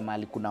 unaendaga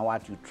mahali kuna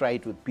watu, you try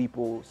it with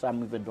people,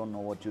 some even don't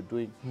know what you're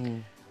doing.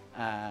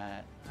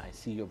 I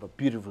see you have a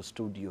beautiful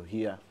studio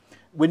here.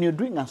 When you're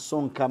doing a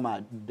song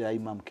kama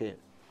Daima Mke,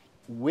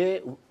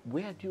 where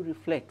do you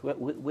reflect?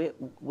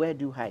 Where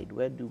do you hide?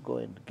 Where do you go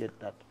and get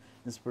that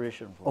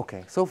inspiration from?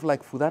 Okay, so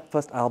for that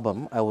first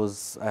album,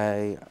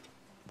 I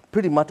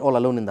pretty much all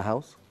alone in the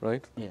house,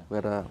 right? We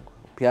had a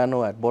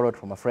piano I'd borrowed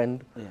from a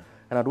friend,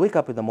 and I'd wake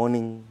up in the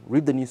morning,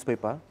 read the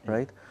newspaper,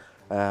 right?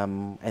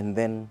 And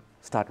then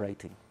start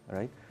writing,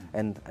 right?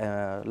 And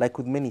like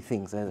with many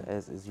things,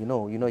 as you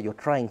know, you're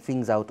trying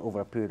things out over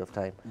a period of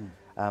time.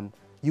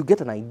 You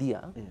get an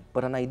idea,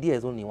 but an idea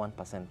is only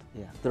 1%.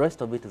 The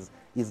rest of it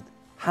is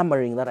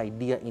hammering that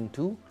idea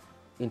into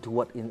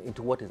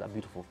what is a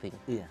beautiful thing.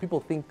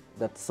 People think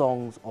that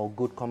songs or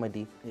good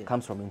comedy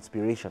comes from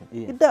inspiration.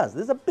 It does.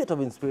 There's a bit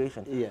of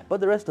inspiration,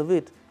 but the rest of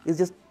it is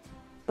just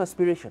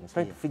perspiration. It's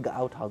trying to figure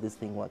out how this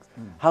thing works,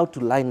 how to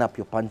line up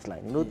your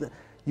punchline.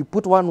 You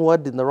put one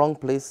word in the wrong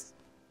place,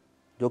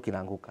 joke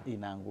inaanguka.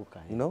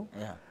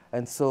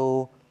 And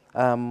so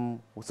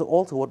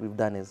also what we've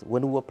done is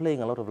when we were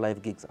playing a lot of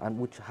live gigs, and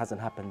which hasn't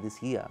happened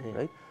this year,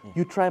 right?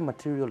 You try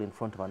material in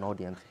front of an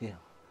audience,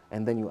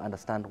 and then you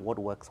understand what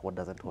works, what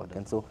doesn't work.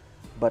 And so,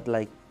 but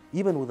like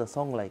even with a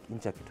song like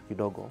Incha Kitu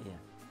Kidogo,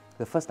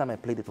 the first time I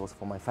played it was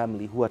for my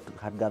family who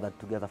had gathered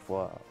together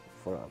for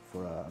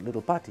a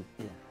little party.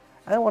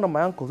 And one of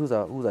my uncles, who's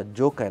a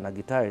joker and a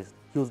guitarist,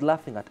 he was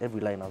laughing at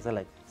every line. I was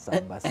like,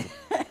 Sabasi,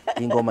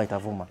 ingoma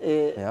itavuma.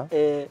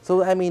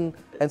 So I mean,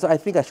 and so I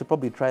think I should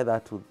probably try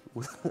that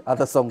with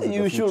other songs.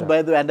 You should,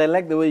 by the way, and I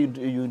like the way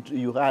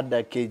you had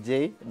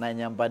KJ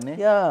Nanyambane.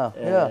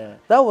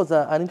 That was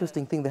an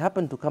interesting thing. They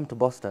happened to come to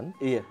Boston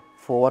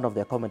for one of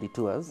their comedy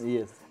tours.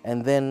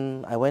 And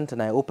then I went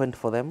and I opened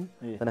for them.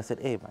 Then I said,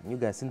 hey man, you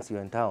guys, since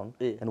you're in town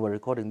and we're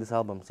recording this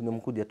album,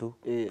 singemkuja tu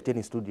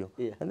Teni studio.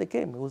 And they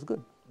came. It was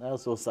good. That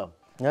was awesome.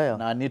 Now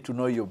I need to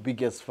know your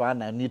biggest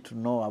fan. I need to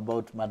know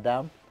about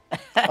Madame.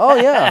 Oh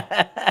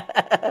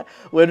yeah.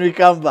 When we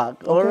come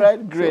back. All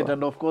right, great. Sure.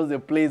 And of course the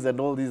plays and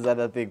all these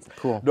other things.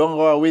 Cool. Don't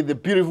go away. The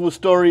beautiful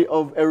story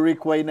of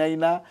Eric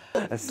Wainaina.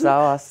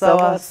 Sawa,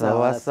 sawa,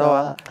 sawa,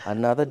 sawa.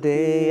 Another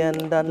day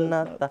and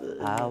another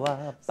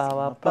hour.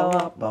 Power,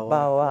 power,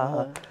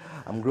 power.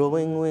 I'm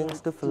growing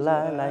wings to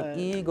fly like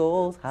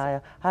eagles.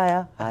 Higher,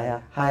 higher,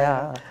 higher,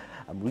 higher.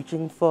 I'm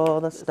reaching for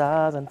the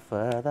stars and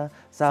further.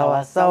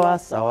 Sawa, sawa,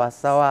 sawa,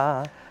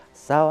 sawa.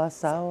 Sawa,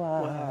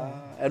 sawa. Wow.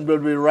 And we'll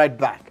be right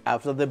back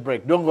after the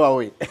break. Don't go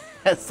away.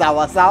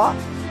 Sawa, sawa.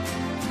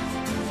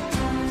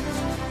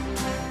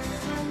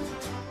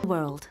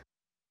 World.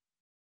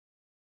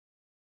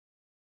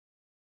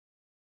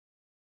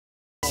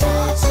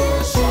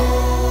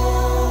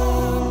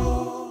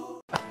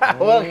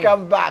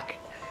 Welcome back.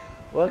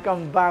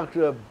 Welcome back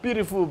to a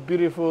beautiful,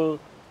 beautiful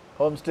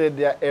homestead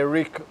there,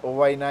 Eric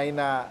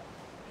Wainaina,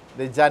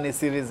 the Journey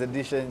Series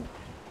Edition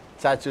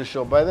Churchill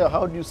Show. By the way,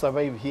 how do you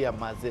survive here,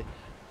 Maze?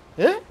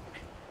 Eh?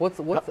 What's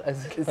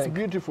It's like,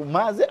 beautiful.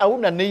 Maze,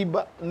 hauna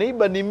neighbor.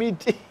 Neighbor ni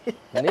miti.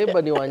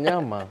 neighbor ni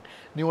wanyama.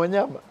 Ni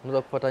wanyama.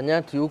 Unaweza kupata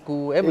nyati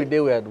huku. Every day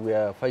we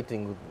are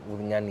fighting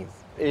with nyanis.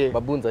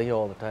 Baboons are here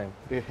all the time.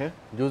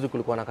 Juzi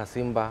kulikuwa na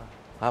kasimba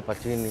hapa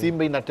chini.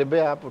 Simba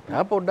inatembea hapo tu.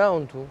 Hapo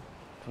down tu.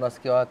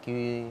 Tunasikia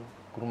waki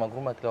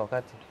kuruma kila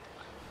wakati.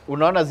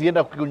 Unaona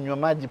zienda kunywa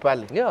maji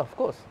pale? Yeah, of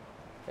course.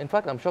 In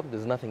fact, I'm shocked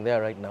there's nothing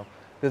there right now.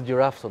 There's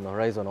giraffes on the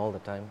horizon all the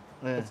time.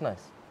 Yeah. It's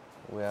nice.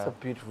 We are So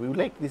beautiful. You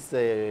like this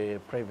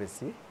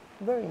privacy?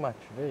 very much.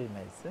 Very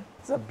nice. Eh?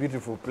 It's a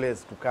beautiful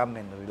place to come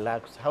and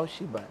relax. How's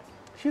Shiba?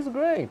 She's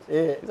great.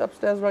 Yeah. She's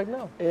upstairs right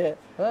now. Yeah.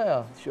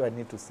 Yeah. Sure, I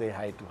need to say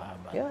hi to her.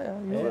 Man. Yeah,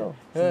 you will.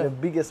 She's Yeah. the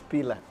biggest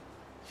pillar.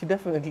 She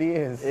definitely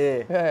is.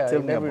 Yeah. Tell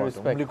in me every about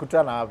respect.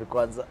 Mlikutana wapi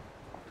kwanza?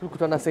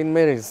 Tulikutana St.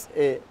 Mary's,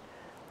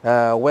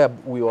 where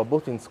we were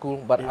both in school,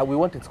 but we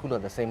weren't in school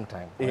at the same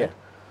time. Right? Yeah.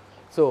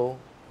 So,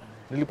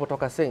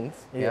 nilipotoka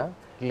Saints,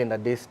 nilienda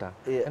Daystar.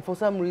 Yeah. And for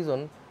some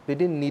reason, they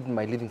didn't need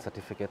my leaving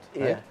certificate.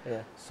 Right?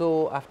 Yeah.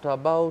 So after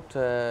about,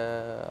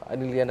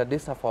 nilienda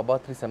Daystar for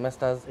about 3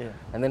 semesters,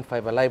 and then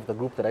Five Alive, the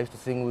group that I used to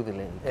sing with,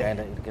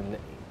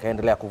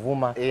 ikaendelea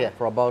kuvuma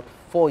for about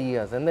 4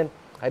 years. And then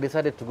I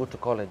decided to go to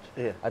college,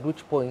 at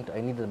which point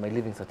I needed my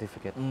leaving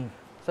certificate.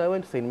 So I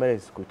went to St.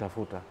 Mary's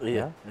kuitafuta.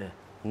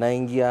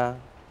 Naingia,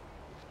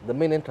 the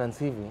main entrance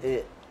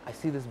hivi, I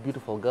see this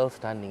beautiful girl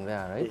standing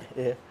there,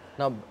 right?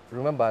 Now,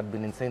 remember, I'd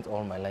been in Saints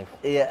all my life.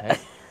 Right?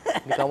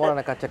 Nikamwona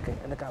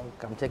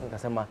nikamcheck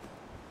nikasema,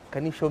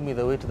 can you show me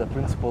the way to the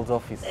principal's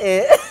office?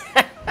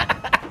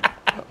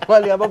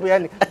 Wali ambapo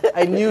yani,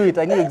 I knew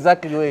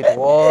exactly where it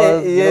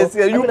was. Yes,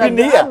 you know? you've been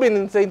here. I've been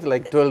in Saints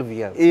like 12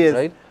 years,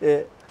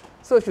 right?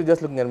 So she was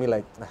just looking at me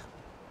like,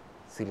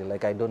 silly,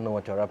 like I don't know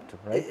what you're up to,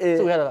 right?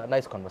 So we had a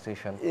nice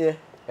conversation.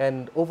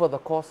 And over the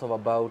course of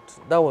about,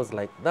 that was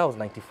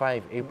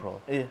 95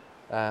 April.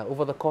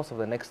 Over the course of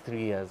the next 3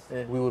 years,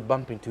 we would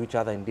bump into each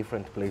other in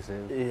different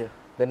places.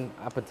 Then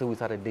up until we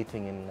started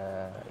dating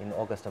in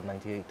August of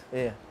 98.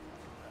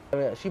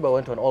 Sheba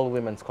went to an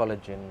all-women's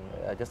college in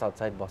just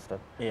outside Boston.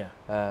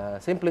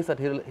 Same place that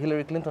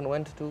Hillary Clinton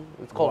went to.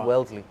 It's called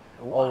Wellesley.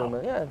 All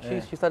women.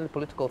 She studied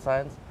political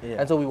science,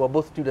 and so we were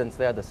both students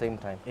there at the same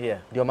time.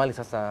 Ndio mali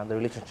sasa the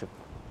relationship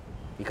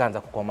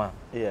ikaanza kukomaa.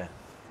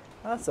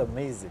 That's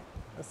amazing.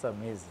 That's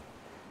amazing.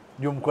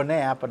 Ndio mko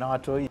naye hapa na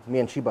watoi. Me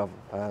and Sheba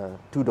have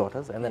 2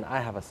 daughters, and then I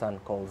have a son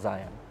called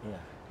Zion.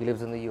 He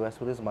lives in the US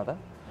with his mother.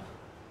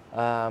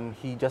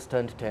 He just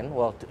turned 10.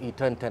 Well, he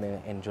turned 10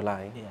 in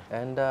July,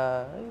 and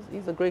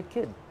he's a great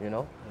kid. You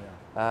know,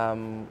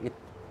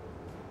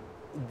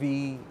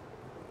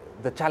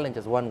 the challenge,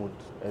 as one would,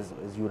 as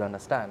you would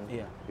understand,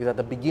 is at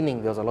the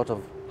beginning there was a lot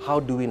of how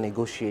do we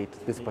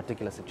negotiate this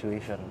particular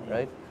situation,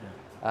 right?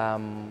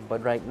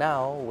 But right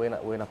now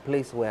we're in a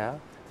place where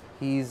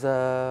he's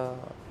a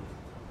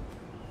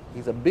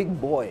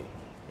big boy,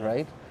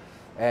 right?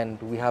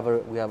 And we have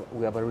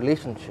a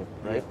relationship,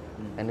 right?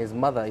 And his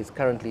mother is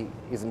currently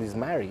is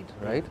married,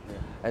 right?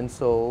 And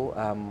so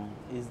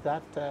is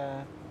that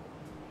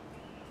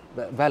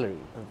Valerie?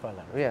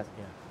 Valerie. Yes.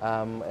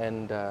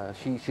 And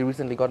she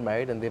recently got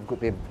married, and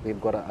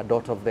they've got a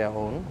daughter of their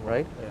own,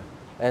 right?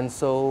 And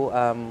so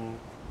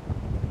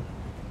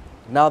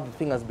now the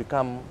thing has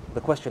become,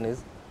 the question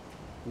is,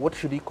 what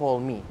should he call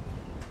me,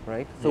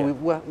 right? So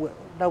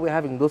now we're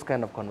having those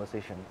kind of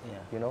conversations,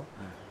 you know,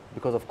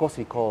 because of course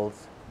he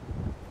calls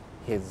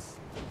his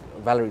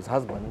Valerie's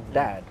husband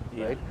dad,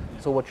 right?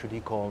 So what should he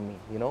call me,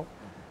 you know?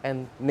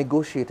 And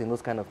negotiating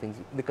those kind of things,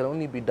 they can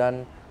only be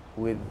done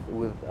with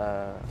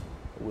a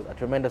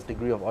tremendous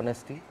degree of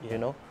honesty, you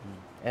know,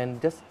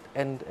 and just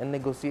and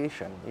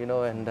negotiation, you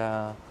know, and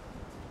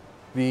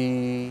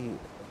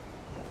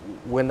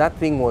when that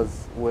thing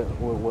was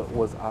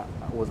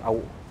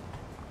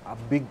a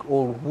big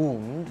old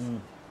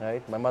wound,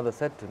 right? My mother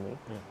said to me,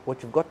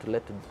 what you've got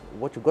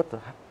to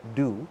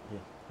do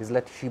is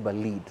let Sheba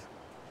lead.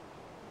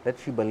 Let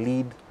Sheba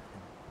lead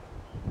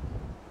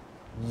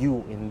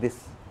you in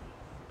this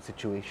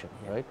situation,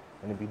 right?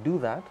 And if you do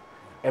that,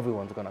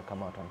 everyone's gonna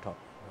come out on top.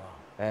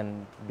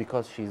 And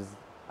because she's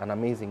an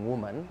amazing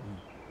woman,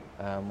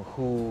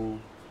 who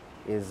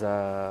is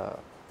a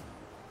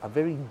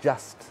very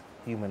just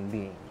human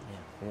being,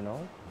 you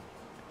know,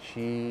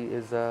 she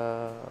is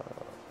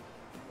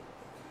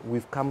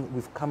we've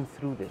come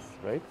through this,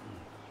 right?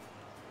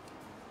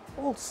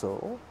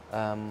 Also,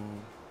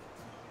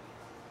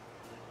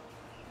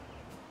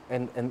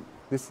 and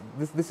this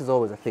is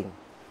always a thing.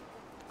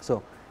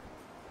 So,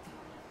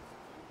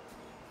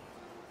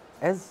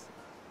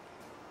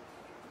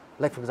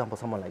 like for example,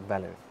 someone like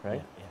Valerie,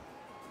 right?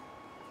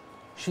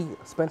 She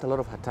spent a lot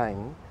of her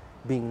time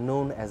being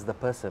known as the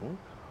person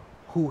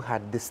who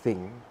had this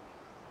thing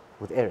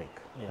with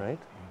Eric, right?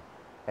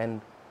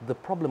 And the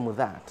problem with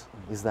that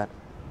is that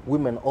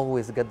women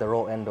always get the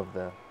raw end of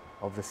the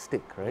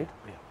stick, right?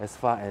 As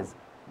far as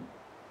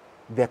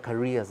their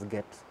careers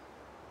get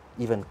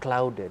even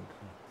clouded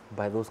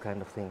by those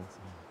kind of things.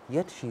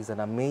 Yet she's an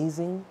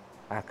amazing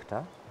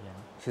actor,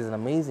 she's an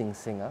amazing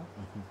singer,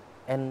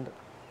 and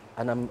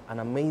an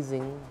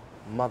amazing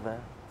mother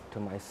to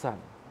my son.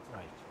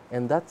 Right.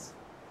 And that's,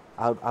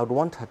 I'd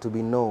want her to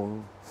be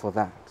known for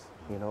that,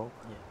 you know,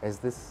 as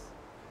this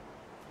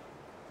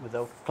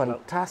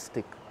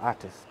fantastic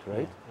artist,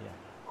 right?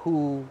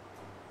 Who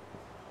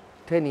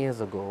 10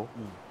 years ago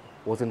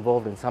was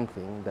involved in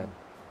something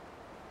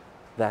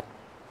that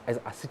as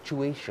a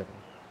situation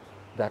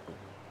that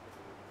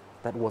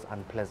was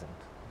unpleasant.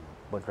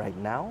 But right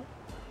now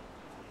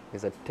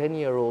is a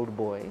 10-year-old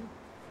boy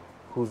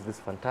who's this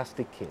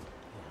fantastic kid.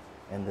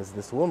 And there's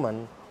this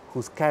woman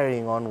who's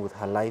carrying on with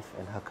her life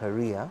and her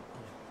career,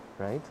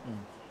 right?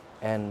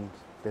 And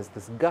there's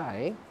this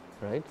guy,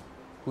 right,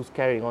 who's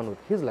carrying on with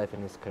his life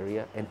and his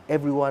career, and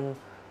everyone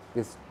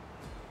is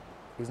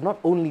not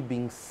only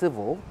being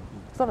civil,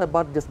 it's not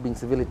about just being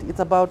civility, it's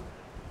about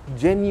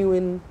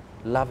genuine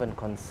love and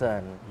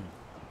concern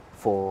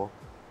for,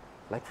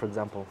 like for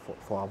example,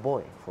 for our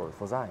boy,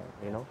 for Zion,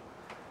 you know,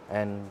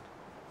 and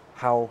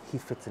how he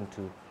fits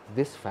into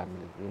this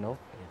family, you know,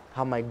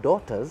 how my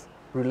daughters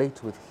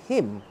relate with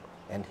him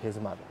and his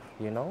mother,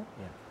 you know.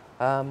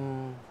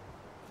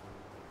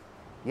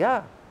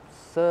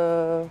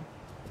 So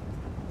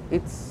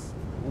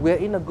we're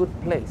in a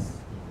good place,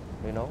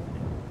 you know.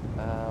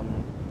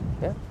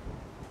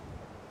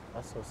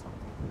 That's awesome.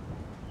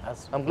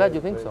 I'm glad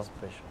you think so.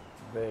 Special,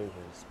 very,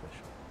 very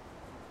special.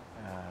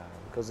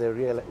 Because I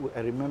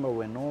remember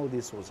when all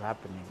this was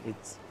happening,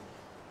 it's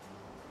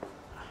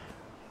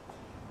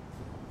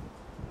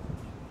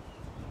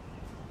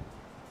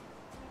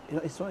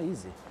it's not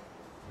easy.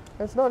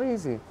 It's not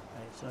easy.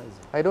 It's not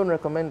easy. I don't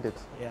recommend it.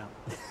 Yeah.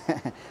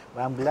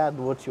 But I'm glad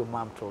what your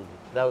mom told you.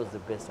 That was the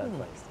best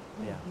advice.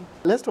 Yeah.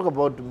 Let's talk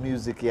about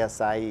music ya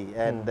sahi.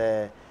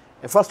 And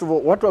first of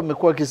all, watu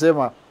wamekuwa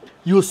kisema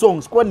your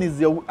songs kwani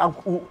is your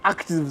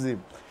activism.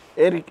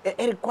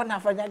 Eric kwa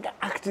nafanyaga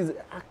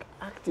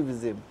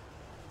activism.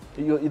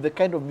 The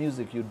kind of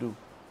music you do.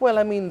 Well,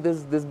 I mean,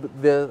 there's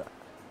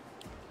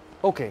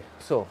okay,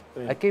 so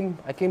I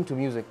came to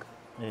music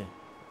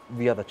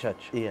via the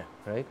church,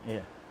 right?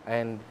 Yeah.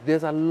 And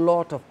there's a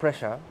lot of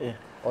pressure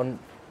on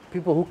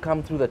people who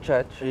come through the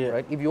church,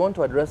 right? If you want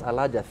to address a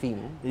larger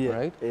theme,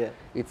 right?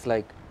 It's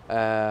like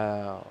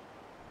the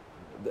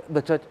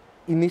church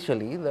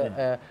initially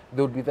they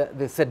would be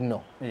they said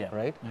no,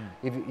 right?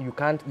 If you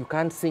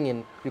can't sing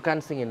in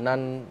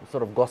non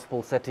sort of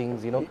gospel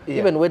settings, you know.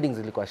 Even weddings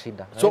ilikuwa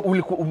shida. Right? So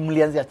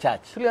mlianzia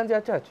church.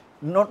 Tulianzia church.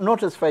 Not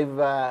S5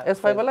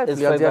 Alive.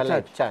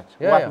 S5 church.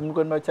 What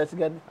mko na church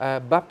gani?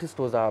 Baptist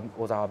was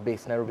our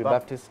base, Nairobi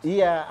Baptist.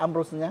 Yeah,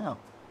 Ambrose Nyang'ao.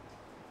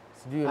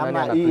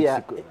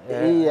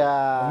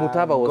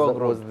 Mutaba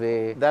was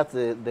the... That's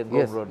the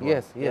Go Road one.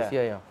 Yes,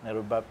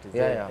 Nairobi Baptist.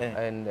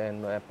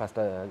 And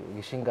Pastor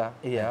Gishinga.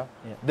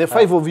 The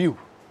five of you.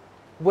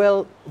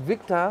 Well,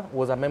 Victor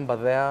was a member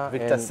there.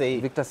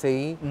 Victor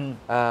Sei.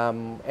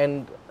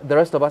 And the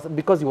rest of us,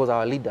 because he was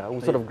our leader,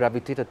 we sort of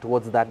gravitated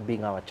towards that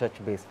being our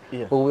church base.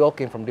 But we all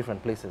came from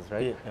different places,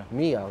 right?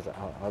 Me, I was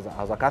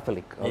a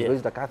Catholic. I was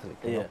raised a Catholic.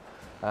 You know?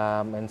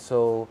 And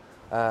so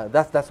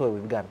that's where we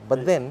began.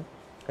 But then,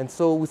 and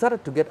so we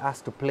started to get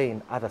asked to play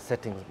in other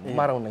settings.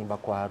 Mara unaimba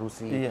kwa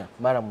harusi,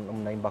 mara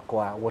unaimba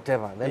kwa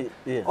whatever. Then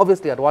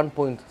obviously at one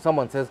point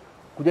someone says,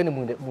 kujeni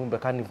muimbe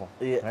carnival,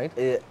 right?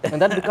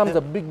 And that becomes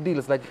a big deal.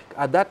 It's like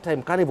at that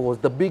time carnival was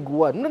the big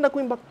word. Mnaenda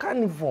kuimba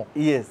carnival.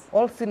 Yes.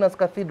 All Sinners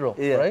Cathedral,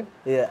 right?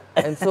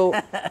 And so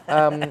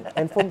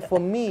and for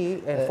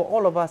me and for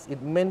all of us,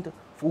 it meant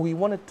we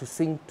wanted to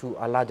sing to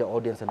a larger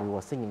audience than we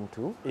were singing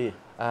to.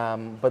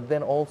 But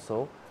then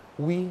also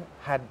we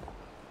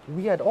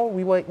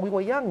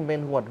were young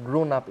men who had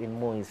grown up in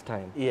Moi's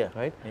time,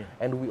 right?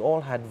 And we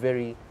all had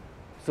very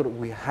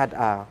we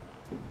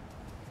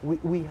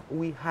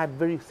had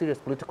very serious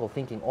political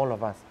thinking, all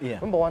of us.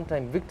 Remember one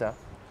time, Victor,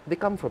 they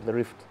come from the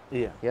Rift.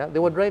 They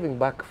were driving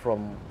back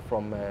from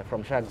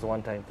Shags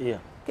one time.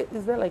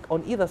 Is there like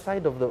on either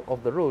side of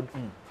the road,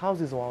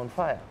 houses were on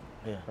fire,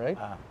 right?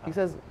 He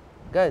says,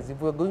 guys,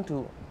 if we're going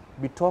to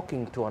be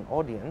talking to an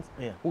audience,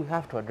 we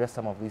have to address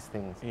some of these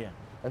things.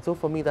 And so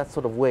for me, that's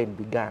sort of where it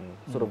began,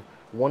 sort of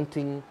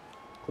wanting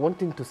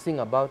to sing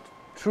about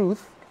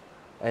truth,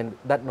 and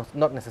that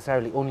not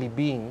necessarily only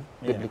being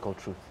biblical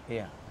truth.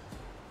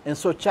 And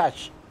so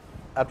church,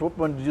 at what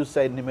point did you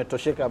say,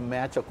 nimetosheka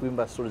mmeacha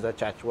kuimba stories at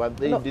church? Were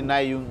they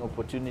denying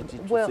opportunity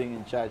to sing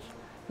in church?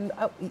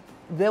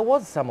 There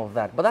was some of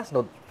that, but that's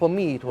not, for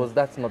me,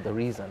 that's not the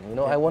reason. You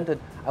know, I wanted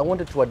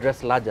to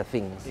address larger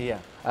things.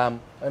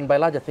 And by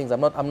larger things,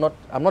 I'm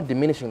not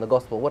diminishing the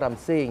gospel. What I'm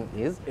saying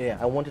is,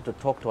 I wanted to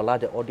talk to a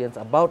larger audience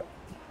about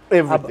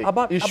everything,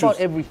 about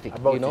everything,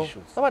 about you know,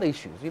 about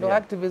issues, you know,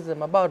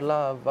 activism, about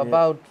love,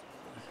 about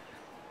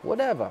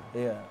whatever.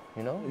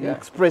 You know, you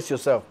express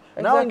yourself.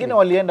 Exactly. Now wengine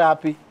walienda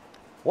happy.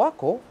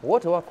 Wako,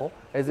 wote wako.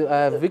 As,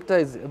 Victor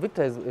is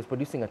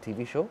producing a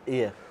TV show.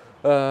 Yeah.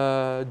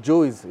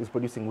 Joe is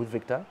producing with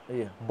Victor.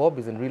 Yeah. Bob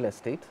is in real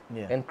estate.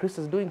 Yeah. And Chris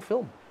is doing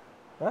film.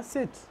 That's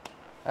it.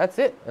 That's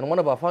it. And one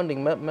of our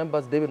founding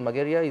members, David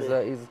Mageria,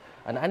 is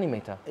an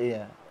animator.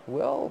 Yeah.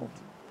 Well,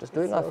 just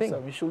doing our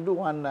thing. We should do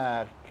one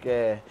like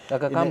a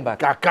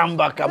comeback. A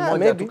comeback. Yeah,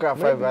 maybe. We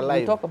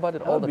talk about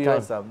it all the time.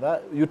 Awesome.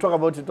 You talk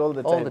about it all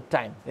the time. All the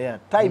time. Yeah.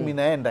 Time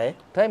inaenda, eh?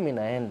 Time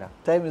inaenda.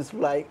 Time is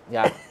flying.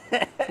 Yeah.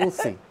 We'll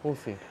see. We'll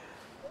see.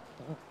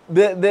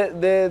 The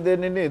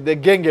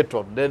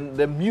gengeton,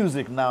 the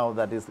music now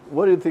that is.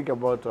 What do you think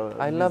about?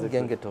 I love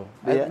gengeton.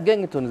 Yeah.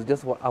 Gengeton is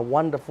just a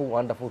wonderful,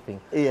 wonderful thing.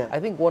 Yeah. I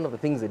think one of the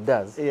things it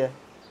does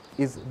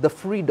is the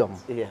freedom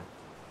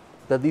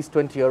that these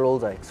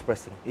 20-year-olds are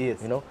expressing.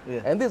 Yes. You know.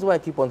 Yeah. And this is why I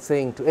keep on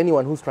saying to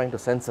anyone who's trying to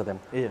censor them,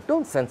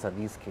 don't censor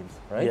these kids,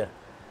 right? Yeah.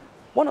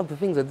 One of the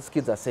things that these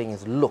kids are saying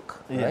is,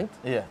 look, right?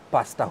 Yeah.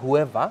 Pastor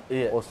whoever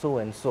or so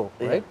and so,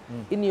 right?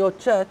 In your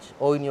church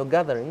or in your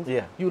gatherings,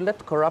 you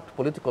let corrupt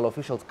political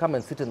officials come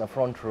and sit in the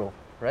front row,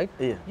 right?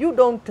 Yeah. You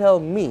don't tell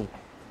me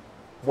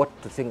what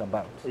to sing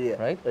about,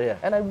 right? Yeah.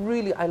 And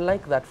I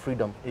like that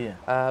freedom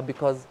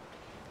because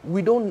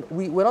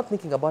we're not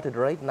thinking about it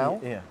right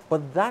now,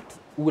 but that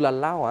will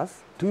allow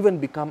us to even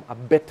become a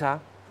better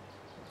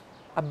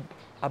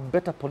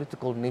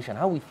political nation,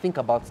 how we think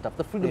about stuff,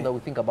 the freedom that we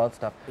think about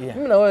stuff.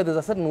 You know, there's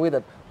a certain way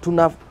that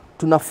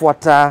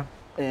tunafuata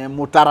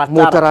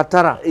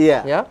mutaratara.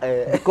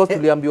 Because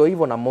tuliambiwa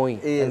hivyo na Moi,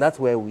 and that's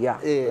where we are.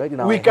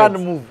 Right? We can't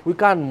move. We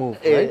can't move,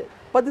 right?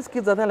 But these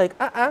kids are there like,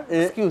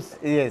 excuse,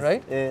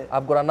 right?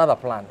 I've got another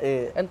plan.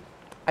 And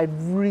I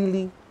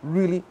really,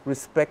 really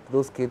respect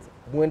those kids.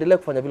 Muendelee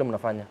kufanya vile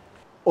mnafanya.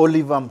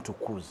 Oliver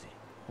Mtukuzi.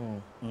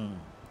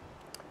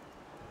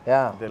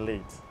 Yeah. The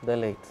late. The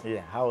late.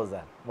 Yeah. How was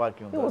that?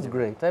 Working with It was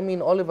great. I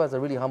mean, Oliver's a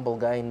really humble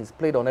guy, and he's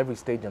played on every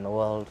stage in the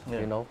world,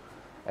 you know.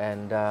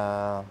 And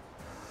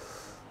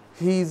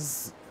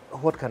he's,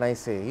 what can I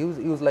say? He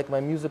was like my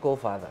musical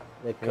father,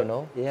 you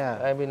know. Yeah.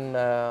 I mean,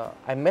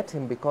 I met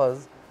him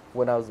because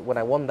when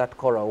I won that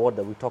Cora Award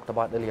that we talked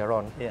about earlier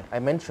on, I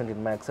mentioned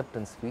in my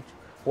acceptance speech,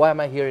 why am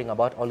I hearing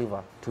about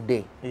Oliver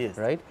today? Yes.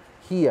 Right?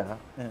 Here,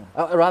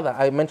 rather,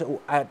 I mentioned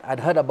I'd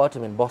heard about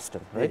him in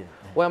Boston, right?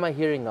 Why am I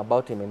hearing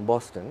about him in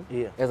Boston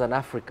as an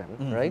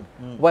African, right?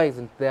 Why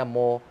isn't there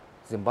more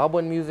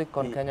Zimbabwean music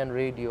on Kenyan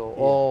radio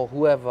or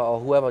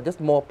whoever, just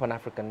more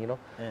Pan-African, you know?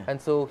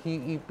 And so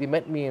he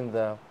met me in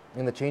the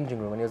changing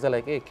room, and he was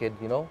like, hey kid,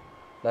 you know,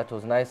 that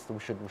was nice, we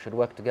should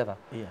work together.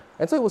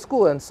 And so it was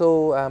cool, and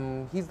so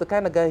he's the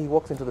kind of guy, he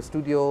walks into the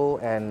studio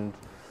and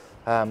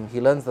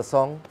he learns the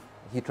song.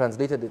 He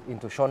translated it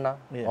into Shona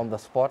on the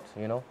spot,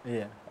 you know.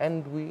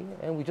 And we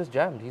just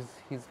jammed.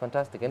 He's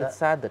fantastic, and it's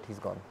sad that he's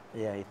gone.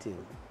 Yeah, it is.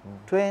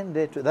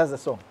 20, that's the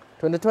song.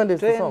 2020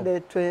 is the song.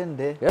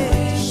 2020. Yep.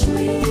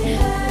 We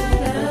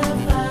had a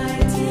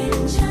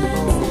fighting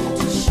chance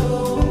to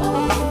show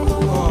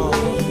all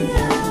we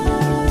are.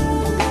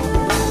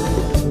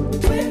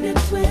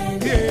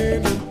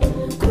 2020,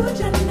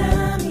 kuja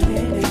nami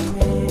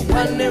 2020.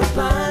 Pande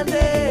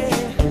pande,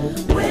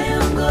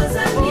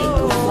 weongoza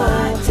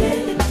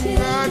nikufuate.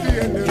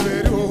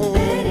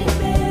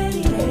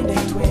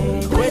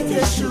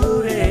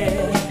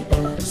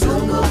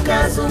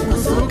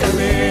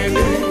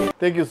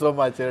 Thank you so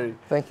much, Harry.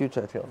 Thank you,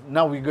 Churchill.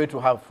 Now we're going to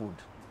have food.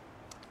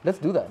 Let's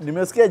do that.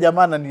 Nimesikia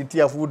jamaa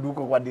ananitia food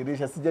huko kwa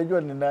dirisha.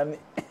 Sijajua ni nani.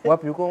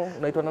 Wapi huko?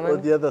 Unaitwa na nani?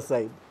 On the other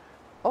side.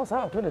 Oh,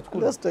 sawa, twende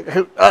tukule. Let's take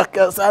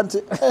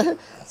asante.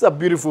 It's a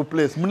beautiful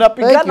place.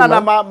 Mnapigana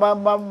na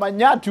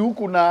manyati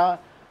huku na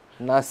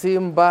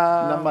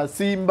simba. Na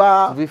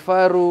masimba.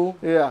 Vifaru.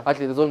 Yeah.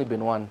 Actually, there's only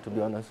been one, to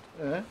be honest.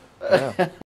 Yeah.